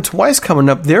got them twice coming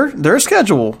up. Their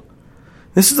schedule,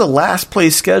 this is the last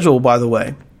place schedule, by the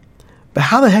way. But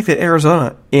how the heck did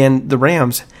Arizona and the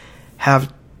Rams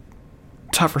have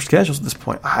tougher schedules at this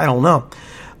point? I don't know.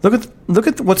 Look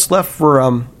at what's left for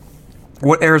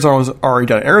what Arizona's already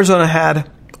done. Arizona had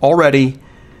already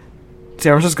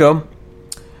San Francisco,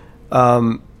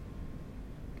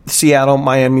 Seattle,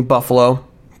 Miami, Buffalo.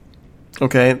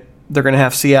 Okay, they're going to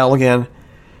have Seattle again.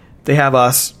 They have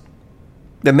us.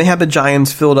 Then they have the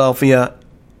Giants, Philadelphia,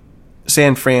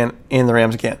 San Fran, and the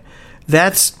Rams again.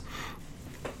 That's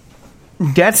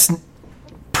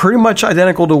pretty much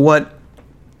identical to what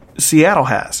Seattle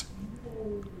has.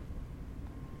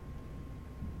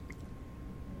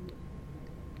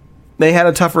 They had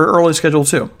a tougher early schedule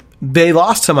too. They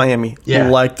lost to Miami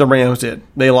like the Rams did.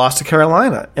 They lost to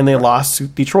Carolina, and they lost to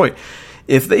Detroit.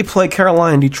 If they play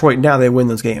Carolina and Detroit now, they win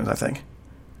those games, I think.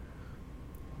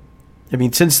 I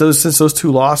mean, since those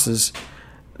two losses,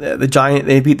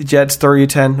 they beat the Jets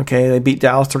 30-10. Okay, they beat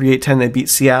Dallas 38-10. They beat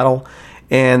Seattle,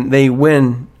 and they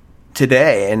win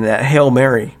today. And that Hail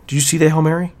Mary. Did you see that Hail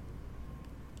Mary?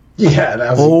 Yeah,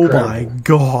 that was incredible. My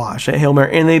gosh, that Hail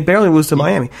Mary, and they barely lose to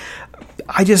Miami.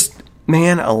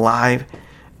 Man alive,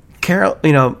 I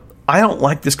don't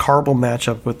like this Cardinal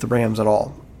matchup with the Rams at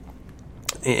all.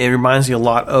 It reminds me a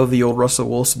lot of the old Russell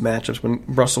Wilson matchups when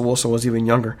Russell Wilson was even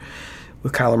younger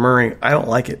with Kyler Murray. I don't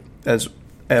like it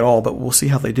at all, but we'll see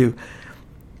how they do.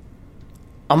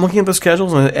 I'm looking at the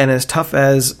schedules, and as tough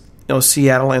as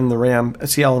Seattle and the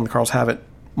Cardinals have it,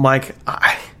 Mike,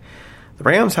 the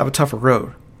Rams have a tougher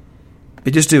road.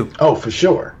 They just do. Oh, for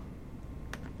sure.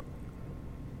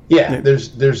 Yeah,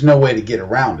 there's no way to get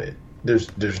around it.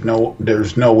 There's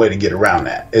no way to get around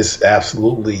that. It's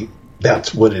absolutely,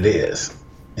 that's what it is.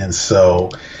 And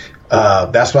so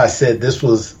that's why I said this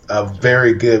was a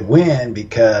very good win,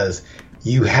 because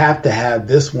you have to have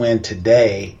this win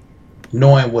today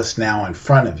knowing what's now in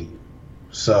front of you.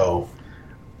 So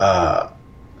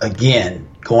again,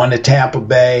 going to Tampa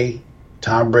Bay,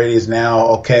 Tom Brady is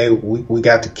now, okay, we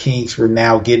got the kinks. We're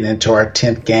now getting into our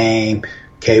 10th game.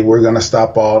 Okay, we're going to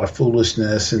stop all the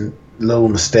foolishness and little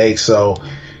mistakes. So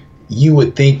you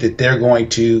would think that they're going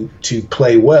to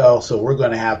play well, so we're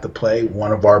going to have to play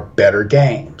one of our better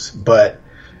games. But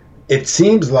it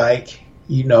seems like,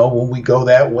 when we go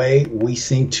that way, we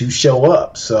seem to show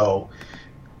up. So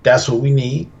that's what we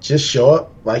need. Just show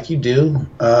up like you do.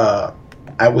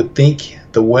 I would think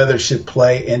the weather should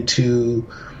play into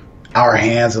our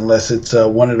hands, unless it's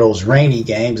one of those rainy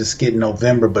games. It's getting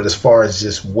November, but as far as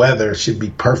just weather, it should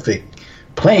be perfect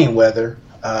playing weather,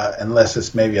 unless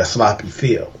it's maybe a sloppy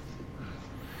field.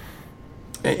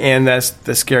 And that's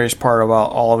the scariest part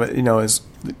about all of it, is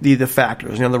the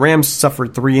factors. The Rams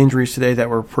suffered 3 injuries today that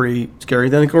were pretty scary.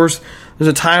 Then, of course, there's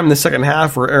a time in the second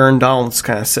half where Aaron Donald's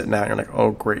kind of sitting out, and you're like,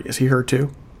 oh, great, is he hurt too?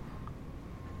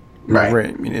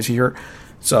 Right. Is he hurt?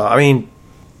 So,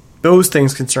 those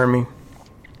things concern me.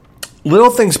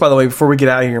 Little things, by the way, before we get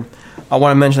out of here, I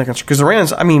want to mention that, because the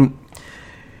Rams,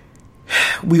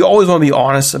 we always want to be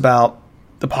honest about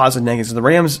the positive and negatives. The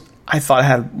Rams, I thought,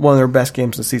 had one of their best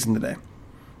games of the season today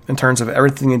in terms of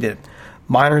everything they did.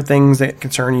 Minor things that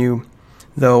concern you,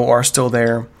 though, are still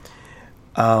there.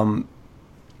 I'm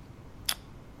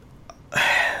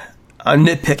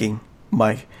nitpicking,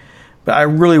 Mike, but I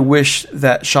really wish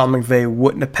that Sean McVay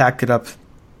wouldn't have packed it up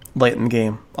late in the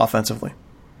game offensively.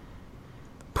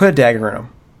 Put a dagger in them.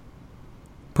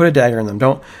 Put a dagger in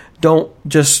them. Don't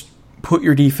just put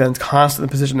your defense constantly in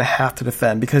a position to have to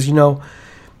defend. Because,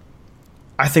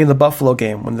 I think in the Buffalo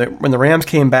game, when the Rams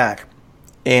came back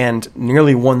and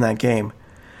nearly won that game,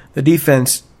 the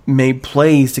defense made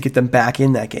plays to get them back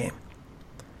in that game.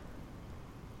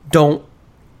 Don't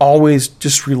always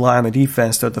just rely on the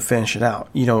defense to finish it out.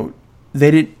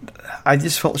 They did. I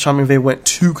just felt Sean McVay went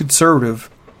too conservative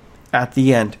at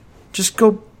the end. Just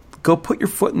go put your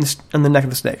foot in the neck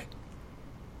of the snake.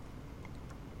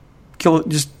 Kill it.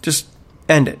 Just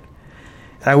end it.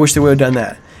 And I wish they would have done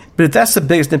that. But if that's the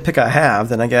biggest nitpick I have,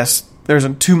 then I guess there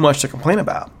isn't too much to complain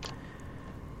about.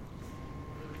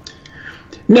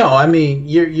 No,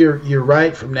 you're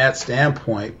right from that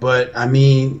standpoint. But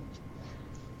to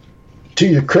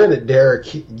your credit, Derek,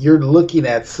 you're looking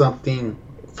at something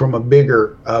from a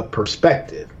bigger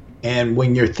perspective. And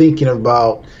when you're thinking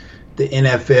about the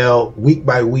NFL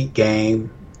week-by-week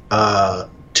game to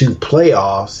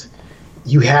playoffs,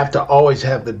 you have to always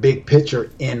have the big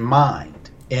picture in mind.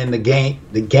 And the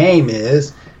game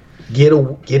is get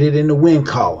it in the win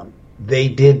column. they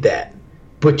did that.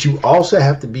 But you also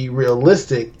have to be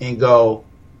realistic and go,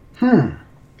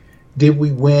 did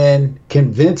we win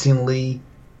convincingly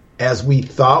as we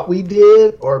thought we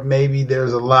did? Or maybe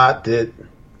there's a lot that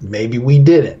maybe we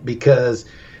didn't, because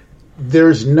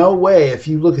there's no way, if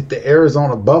you look at the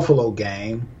Arizona-Buffalo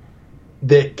game,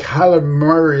 that Kyler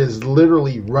Murray is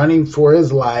literally running for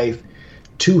his life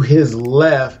to his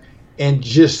left and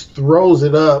just throws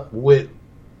it up with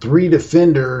 3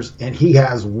 defenders, and he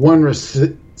has 1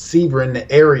 receiver in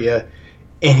the area,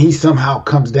 and he somehow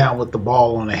comes down with the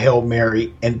ball on a Hail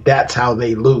Mary, and that's how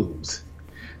they lose.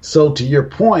 So to your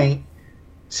point,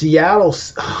 Seattle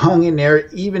hung in there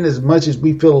even as much as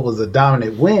we feel it was a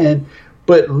dominant win.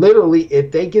 But literally,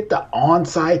 if they get the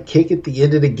onside kick at the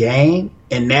end of the game,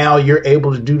 and now you're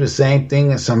able to do the same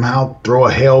thing and somehow throw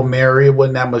a Hail Mary, it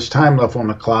wasn't that much time left on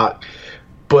the clock.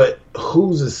 But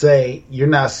who's to say you're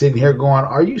not sitting here going,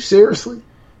 are you seriously?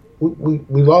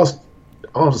 We lost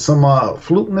some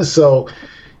flukiness. So,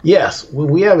 yes, when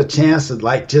we have a chance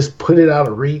to just put it out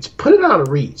of reach, put it out of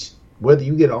reach. Whether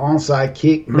you get an onside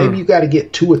kick, maybe you got to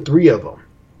get 2 or 3 of them.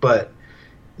 But,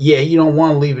 yeah, you don't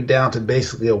want to leave it down to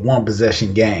basically a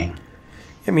 1-possession game.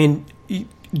 I mean,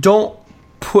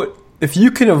 if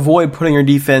you can avoid putting your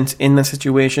defense in the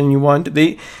situation you want,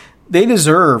 that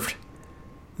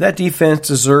defense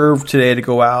deserved today to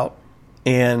go out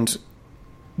and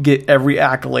get every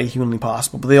accolade humanly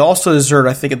possible. But they also deserved,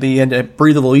 I think, at the end, to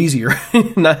breathe a little easier.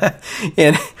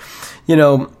 And,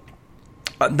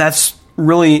 that's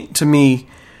really, to me,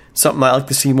 something I like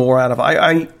to see more out of.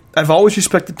 I've always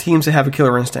respected teams that have a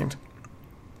killer instinct.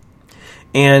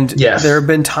 And there have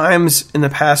been times in the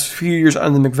past few years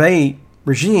under the McVay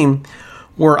regime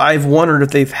where I've wondered if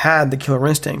they've had the killer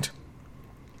instinct.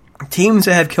 Teams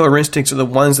that have killer instincts are the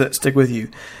ones that stick with you.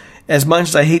 As much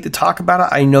as I hate to talk about it,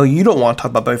 I know you don't want to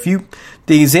talk about it, but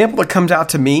the example that comes out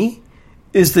to me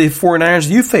is the 49ers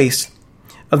you faced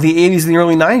of the 80s and the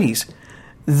early 90s.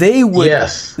 They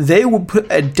would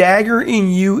put a dagger in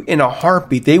you in a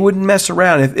heartbeat. They wouldn't mess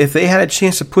around. If they had a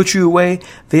chance to put you away,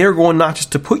 they are going not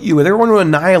just to put you away, they're going to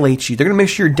annihilate you. They're going to make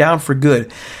sure you're down for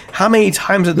good. How many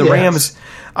times did the Rams,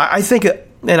 I think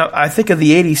of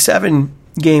the 87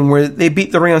 game where they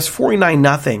beat the Rams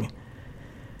 49-0.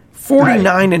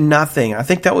 49-0. I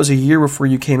think that was a year before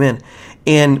you came in.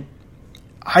 And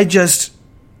I just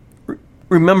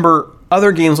remember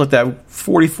other games like that,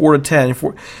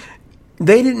 44-10.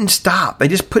 They didn't stop.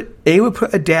 They would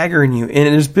put a dagger in you.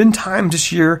 And there's been times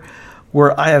this year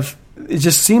where it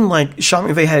just seemed like Sean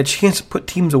McVay had a chance to put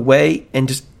teams away and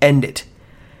just end it.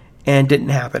 And it didn't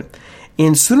happen.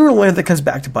 And sooner or later that comes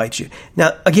back to bite you.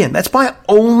 Now, again, that's my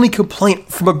only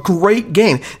complaint from a great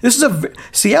game.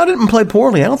 Seattle didn't play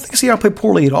poorly. I don't think Seattle played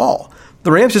poorly at all.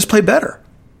 The Rams just played better.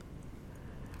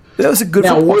 That was a good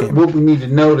football game. What we need to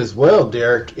note as well,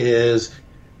 Derek, is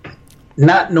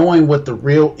not knowing what the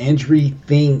real injury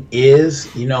thing is.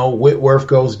 Whitworth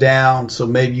goes down, so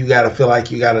maybe you got to feel like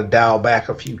you got to dial back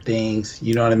a few things.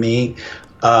 You know what I mean?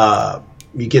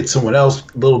 You get someone else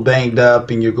a little banged up,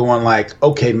 and you're going like,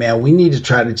 okay, man, we need to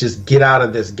try to just get out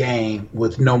of this game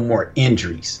with no more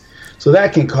injuries. So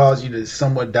that can cause you to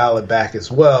somewhat dial it back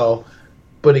as well.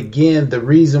 But again, the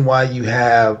reason why you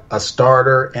have a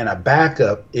starter and a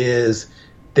backup is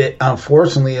that,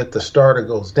 unfortunately, if the starter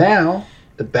goes down,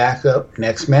 the backup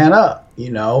next man up,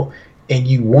 and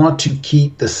you want to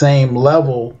keep the same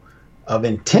level of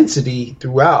intensity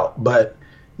throughout. But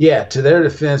yeah, to their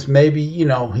defense, maybe,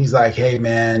 he's like, hey,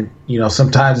 man,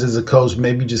 sometimes as a coach,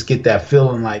 maybe just get that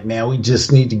feeling like, man, we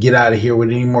just need to get out of here with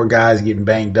any more guys getting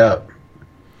banged up.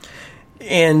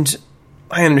 And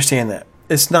I understand that.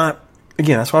 It's not,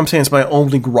 again, that's what I'm saying, it's my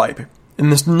only gripe.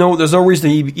 And there's no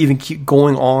reason to even keep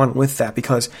going on with that,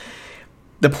 because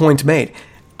the point's made.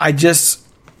 I just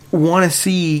want to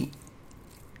see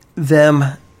them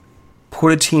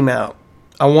put a team out.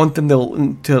 I want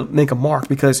them to make a mark,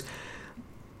 because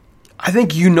I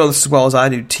think you know this as well as I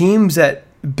do. Teams that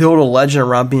build a legend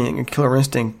around being a killer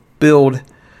instinct they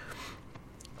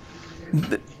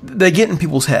get in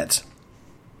people's heads.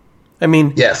 I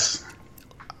mean, yes.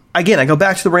 Again, I go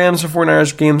back to the Rams and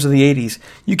 49ers games of the 80s.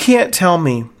 You can't tell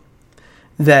me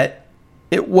that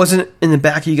it wasn't in the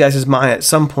back of you guys' mind at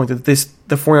some point that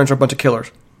the 49ers are a bunch of killers.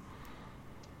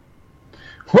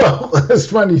 Well, it's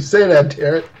funny you say that,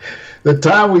 Derek. The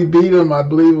time we beat them, I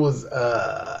believe it was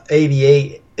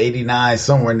 88, 89,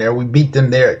 somewhere in there. We beat them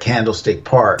there at Candlestick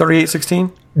Park.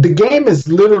 38-16? The game is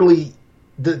literally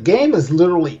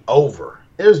over.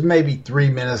 There's maybe 3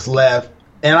 minutes left.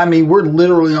 And, I mean, we're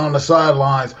literally on the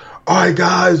sidelines. All right,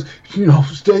 guys,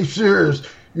 stay serious.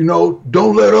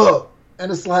 Don't let up.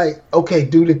 And it's like, okay,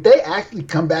 dude, if they actually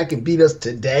come back and beat us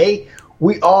today,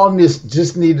 we all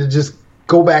just need to just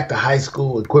go back to high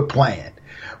school and quit playing.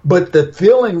 But the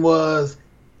feeling was,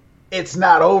 it's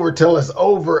not over till it's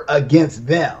over against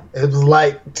them. It was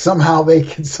like somehow they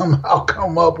can somehow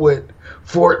come up with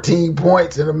 14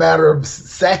 points in a matter of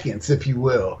seconds, if you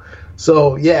will.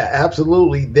 So, yeah,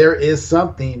 absolutely. There is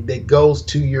something that goes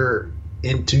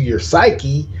into your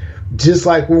psyche, just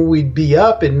like when we'd be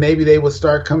up and maybe they would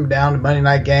start coming down to Monday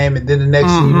night game, and then the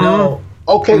next thing you know,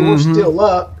 okay, we're still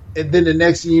up, and then the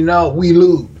next thing you know, we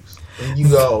lose. And you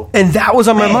go, and that was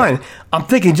on my mind. I'm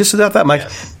thinking just about that, Mike.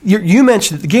 Yes. You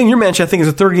mentioned the game you mentioned, I think, is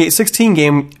a 38-16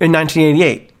 game in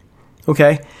 1988.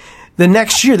 Okay? The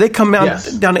next year, they come down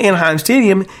to Anaheim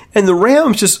Stadium, and the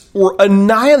Rams just were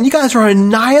annihilating. You guys are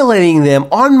annihilating them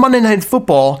on Monday Night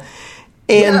Football,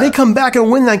 and they come back and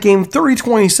win that game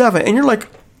 30-27. And you're like,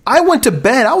 I went to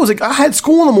bed. I had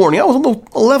school in the morning. I was a little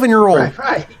 11-year-old.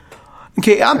 Right.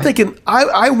 Okay, I'm thinking,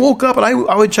 I woke up and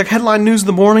I would check headline news in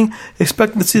the morning,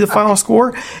 expecting to see the final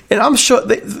score, and I'm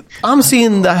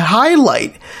seeing the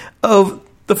highlight of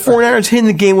the 49ers hitting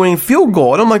the game-winning field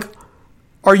goal, and I'm like,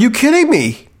 are you kidding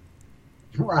me?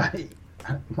 Right,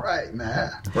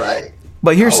 man, right.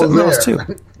 But here's something else, too.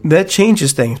 That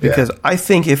changes things, because I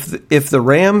think if the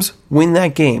Rams win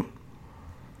that game,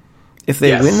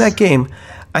 win that game,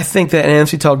 I think that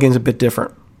NFC title game is a bit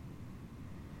different.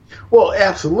 Well,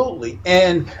 absolutely.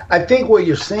 And I think what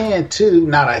you're saying, too,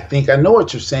 I know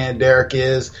what you're saying, Derek,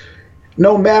 is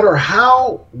no matter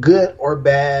how good or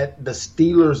bad the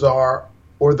Steelers are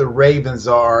or the Ravens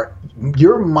are,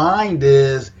 your mind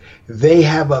is they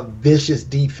have a vicious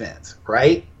defense,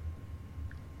 right?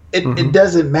 It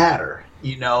doesn't matter.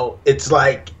 It's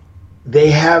like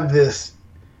they have this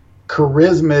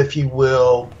charisma, if you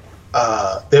will,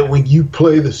 that when you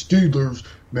play the Steelers,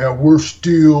 man,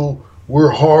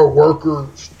 we're hard workers,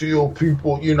 still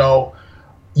people, You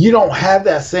don't have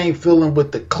that same feeling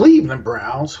with the Cleveland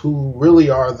Browns, who really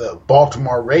are the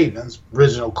Baltimore Ravens,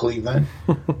 original Cleveland.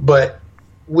 But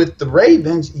with the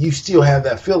Ravens, you still have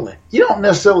that feeling. You don't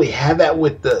necessarily have that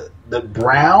with the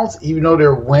Browns, even though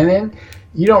they're winning.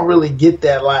 You don't really get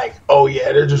that like, oh,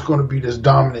 yeah, they're just going to be this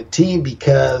dominant team,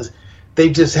 because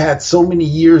they've just had so many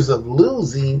years of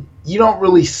losing. You don't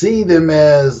really see them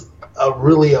as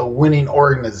a winning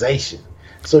organization.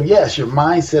 So yes, your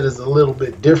mindset is a little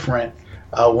bit different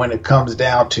when it comes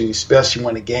down to, especially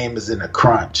when the game is in a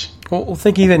crunch. Well,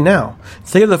 think even now.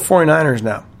 Think of the 49ers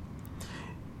now.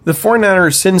 The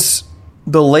 49ers since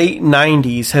the late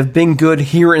 90s have been good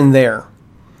here and there.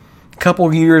 A couple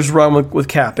of years run with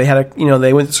Cap. They had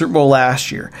they went to the Super Bowl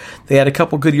last year. They had a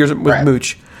couple good years with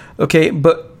Mooch. Okay,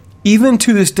 but even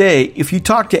to this day, if you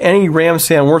talk to any Rams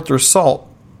fan worth their salt,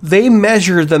 they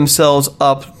measure themselves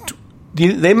up.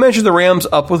 They measure the Rams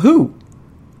up with who?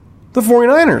 The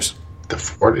 49ers. The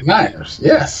 49ers,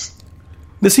 yes.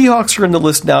 The Seahawks are in the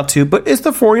list now too, but it's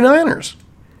the 49ers.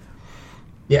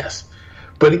 Yes.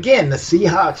 But again, the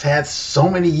Seahawks had so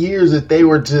many years that they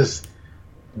were just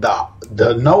the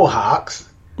no-Hawks.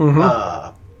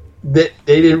 That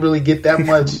they didn't really get that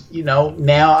much,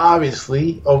 Now,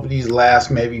 obviously, over these last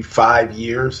maybe 5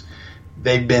 years,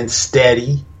 they've been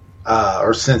steady.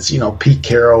 Or since Pete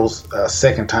Carroll's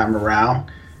second time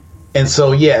around, and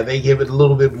so they give it a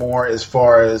little bit more as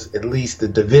far as at least the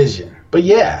division. But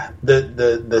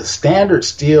the standard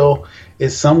still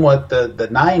is somewhat the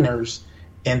Niners,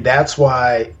 and that's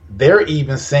why they're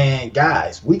even saying,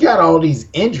 guys, we got all these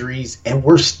injuries and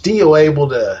we're still able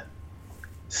to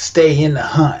stay in the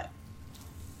hunt.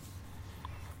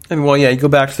 And you go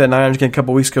back to that Niners game a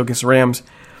couple weeks ago against the Rams.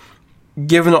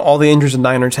 Given all the injuries the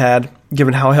Niners had,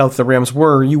 given how healthy the Rams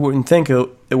were, you wouldn't think it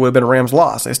would have been a Rams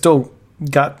loss. They still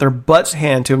got their butts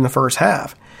handed to them in the first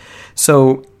half.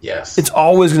 So it's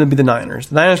always going to be the Niners.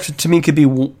 The Niners, to me, could be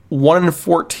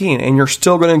 1-14, and you're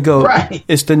still going to go,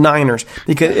 it's the Niners.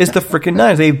 Because it's the freaking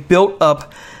Niners. They built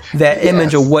up that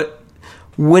image of what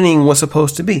winning was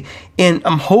supposed to be. And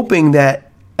I'm hoping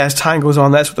that as time goes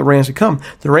on, that's what the Rams become.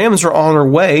 The Rams are on their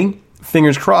way,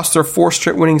 fingers crossed, their fourth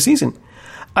straight winning season.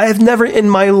 I have never in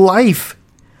my life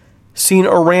seen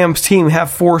a Rams team have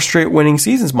 4 straight winning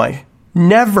seasons, Mike.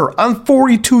 Never. I'm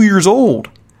 42 years old.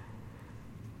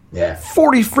 Yeah.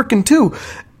 40 freaking 2.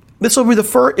 This will be the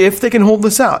first, if they can hold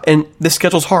this out. And this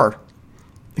schedule's hard.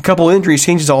 A couple of injuries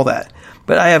changes all that.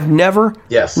 But I have never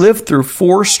lived through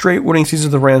 4 straight winning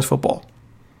seasons of Rams football.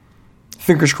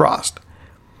 Fingers crossed.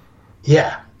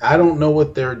 Yeah. I don't know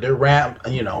what their Ram,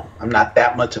 I'm not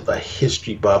that much of a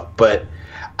history buff, but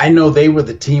I know they were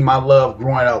the team I loved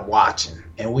growing up watching.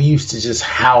 And we used to just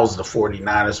house the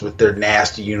 49ers with their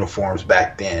nasty uniforms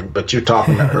back then. But you're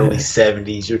talking the early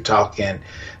 70s. You're talking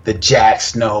the Jack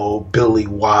Snow, Billy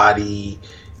Waddy.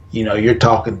 You're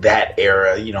talking that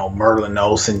era, Merlin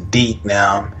Olsen, Deke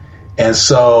now. And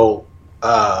so,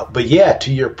 but yeah,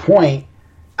 to your point,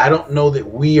 I don't know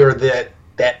that we are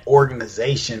that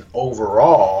organization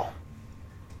overall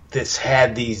that's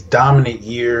had these dominant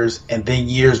years and then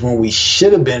years when we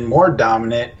should have been more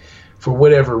dominant. For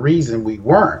whatever reason, we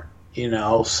weren't,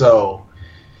 So,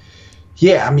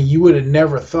 yeah, I mean, you would have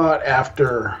never thought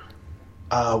after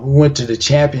we went to the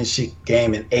championship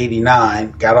game in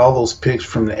 '89, got all those picks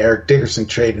from the Eric Dickerson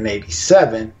trade in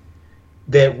 '87,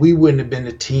 that we wouldn't have been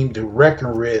a team to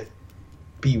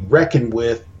be reckoned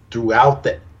with throughout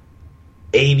the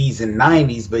 '80s and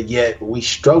 '90s, but yet we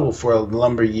struggled for a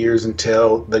number of years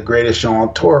until the greatest show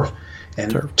on turf,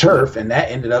 and that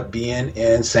ended up being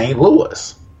in St.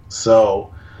 Louis.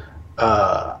 So,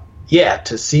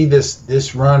 to see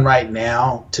this run right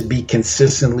now, to be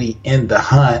consistently in the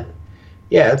hunt,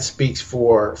 it speaks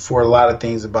for a lot of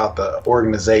things about the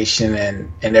organization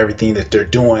and everything that they're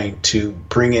doing to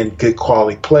bring in good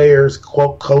quality players,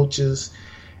 coaches,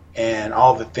 and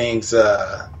all the things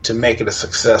to make it a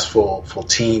successful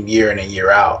team year in and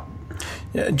year out.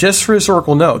 Yeah, just for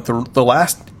historical note, the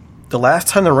last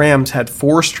time the Rams had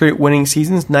 4 straight winning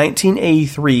seasons,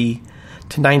 1983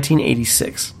 to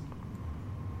 1986.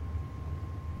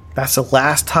 That's the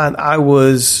last time I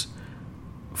was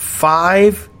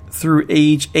 5 through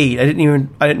age 8. I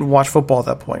didn't watch football at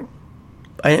that point.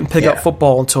 I didn't pick up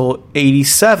football until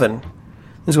 87.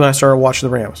 This is when I started watching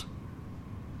the Rams.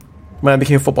 When I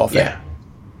became a football fan. Yeah.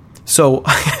 So,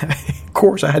 of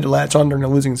course, I had to latch on during a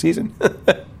losing season.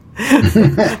 But,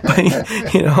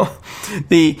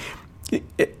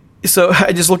 so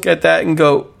I just look at that and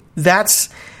go, that's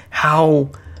how,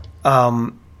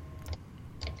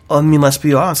 let's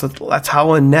be honest, that's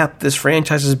how inept this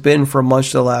franchise has been for much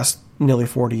of the last nearly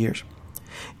 40 years.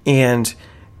 And,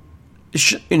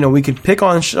 we can pick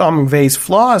on Sean McVay's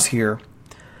flaws here,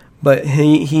 but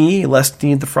he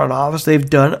Leslie, the front office, they've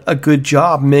done a good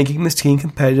job making this team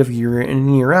competitive year in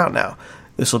and year out now.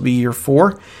 This will be year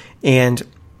 4, and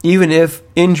even if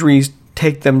injuries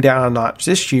take them down a notch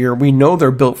this year, we know they're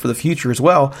built for the future as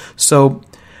well. So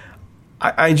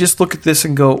I just look at this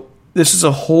and go, this is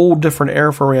a whole different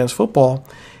era for Rams football.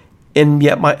 And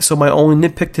yet, my only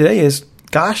nitpick today is,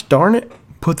 gosh darn it,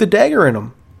 put the dagger in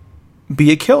them.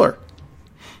 Be a killer.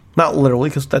 Not literally,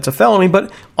 because that's a felony,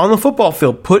 but on the football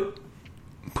field, put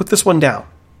this one down.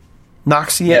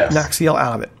 Knock Seattle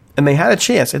out of it. And they had a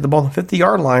chance. They had the ball on the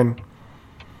 50-yard line,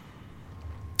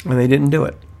 and they didn't do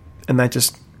it. And that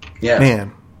just,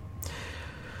 man.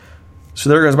 So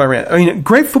there goes my rant. I mean,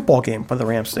 great football game by the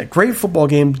Rams today. Great football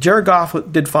game. Jared Goff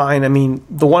did fine. I mean,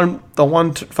 the one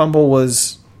fumble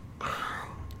was,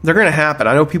 they're going to happen.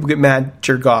 I know people get mad at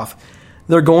Jared Goff.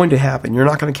 They're going to happen. You're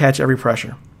not going to catch every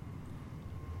pressure.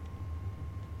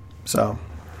 So,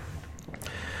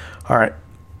 all right.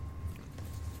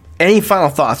 Any final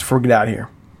thoughts before we get out of here?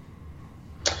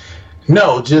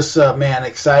 No, just,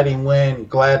 exciting win.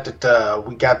 Glad that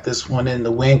we got this one in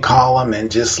the win column,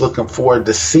 and just looking forward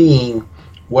to seeing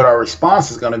what our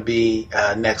response is going to be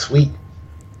next week.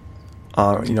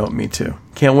 Me too.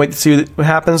 Can't wait to see what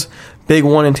happens. Big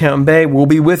one in Tampa Bay. We'll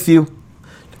be with you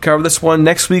to cover this one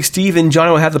next week. Steve and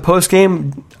Johnny will have the post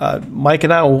game. Mike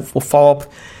and I will follow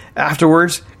up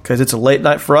afterwards, because it's a late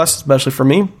night for us, especially for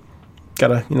me.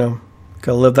 Gotta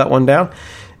live that one down.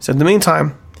 So in the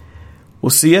meantime, we'll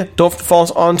see you. Don't forget to follow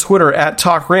us on Twitter at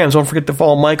Talk Rams. Don't forget to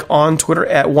follow Mike on Twitter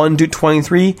at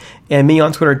OneDude23 and me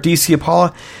on Twitter at DC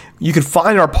Apollo. You can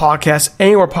find our podcast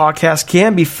anywhere podcasts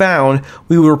can be found.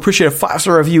 We would appreciate a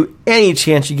 5-star review any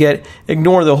chance you get.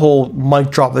 Ignore the whole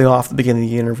mic dropping off the beginning of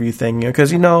the interview thing,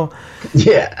 because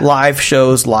live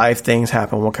shows, live things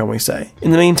happen. What can we say?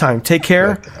 In the meantime, take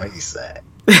care. What can we say?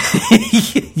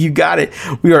 You got it.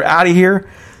 We are out of here.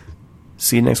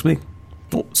 See you next week.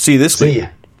 See you this week. See ya.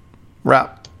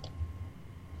 Wrap.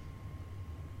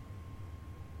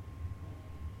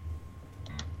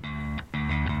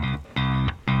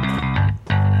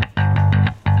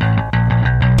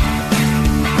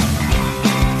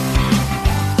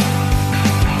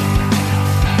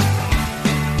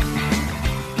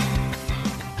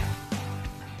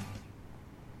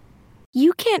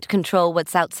 You can't can't control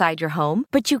what's outside your home,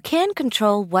 but you can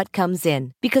control what comes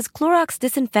in. Because Clorox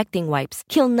disinfecting wipes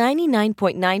kill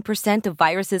 99.9% of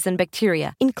viruses and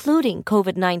bacteria, including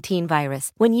COVID-19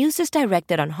 virus, when used as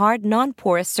directed on hard,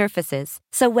 non-porous surfaces.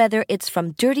 So whether it's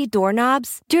from dirty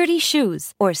doorknobs, dirty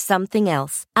shoes, or something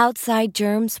else, outside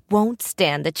germs won't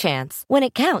stand a chance. When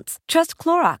it counts, trust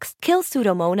Clorox. Kill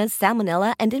Pseudomonas,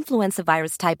 Salmonella, and influenza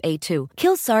virus type A2.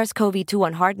 Kill SARS-CoV-2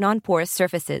 on hard, non-porous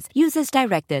surfaces. Use as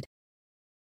directed.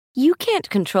 You can't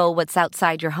control what's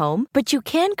outside your home, but you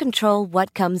can control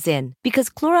what comes in. Because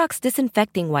Clorox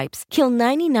disinfecting wipes kill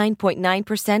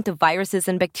 99.9% of viruses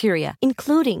and bacteria,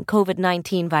 including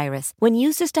COVID-19 virus, when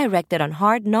used as directed on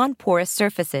hard, non-porous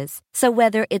surfaces. So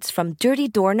whether it's from dirty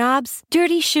doorknobs,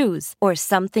 dirty shoes, or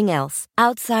something else,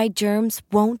 outside germs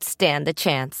won't stand a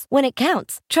chance. When it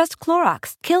counts, trust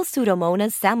Clorox. Kill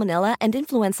Pseudomonas, Salmonella, and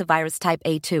influenza virus type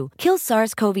A2. Kill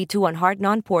SARS-CoV-2 on hard,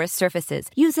 non-porous surfaces.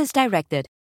 Use as directed.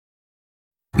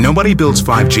 Nobody builds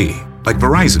 5G like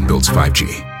Verizon builds 5G,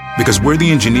 because we're the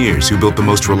engineers who built the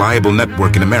most reliable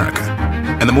network in America.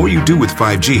 And the more you do with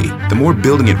 5G, the more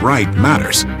building it right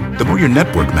matters. The more your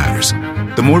network matters.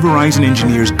 The more Verizon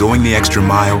engineers going the extra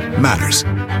mile matters.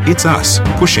 It's us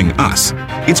pushing us.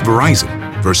 It's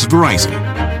Verizon versus Verizon.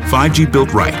 5G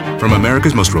built right from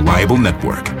America's most reliable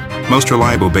network. Most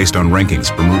reliable based on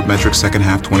rankings from RootMetrics second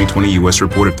half 2020 U.S.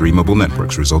 report of 3 mobile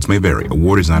networks. Results may vary.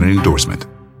 Award is not an endorsement.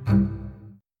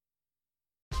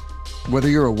 Whether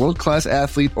you're a world-class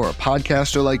athlete or a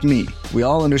podcaster like me, we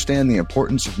all understand the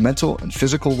importance of mental and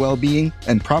physical well-being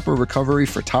and proper recovery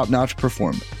for top-notch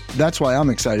performance. That's why I'm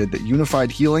excited that Unified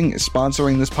Healing is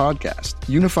sponsoring this podcast.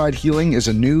 Unified Healing is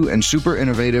a new and super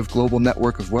innovative global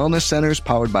network of wellness centers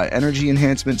powered by Energy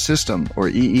Enhancement System, or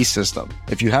EE System.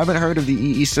 If you haven't heard of the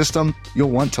EE System,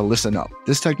 you'll want to listen up.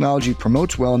 This technology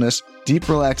promotes wellness, deep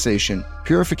relaxation,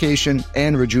 purification,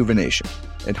 and rejuvenation.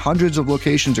 At hundreds of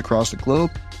locations across the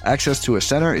globe, access to a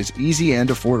center is easy and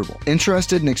affordable.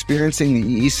 Interested in experiencing the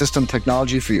EE System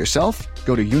technology for yourself?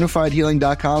 Go to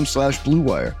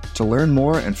unifiedhealing.com/bluewire to learn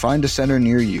more and find a center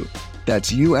near you.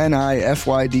 That's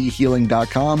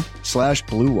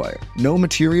unifydhealing.com/bluewire. No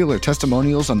material or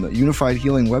testimonials on the Unified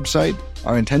Healing website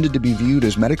are intended to be viewed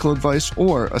as medical advice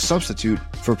or a substitute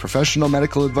for professional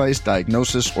medical advice,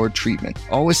 diagnosis, or treatment.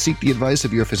 Always seek the advice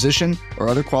of your physician or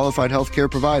other qualified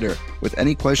healthcare provider with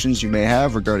any questions you may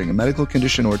have regarding a medical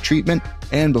condition or treatment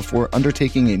and before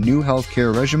undertaking a new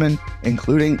healthcare regimen,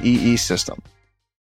 including EE System.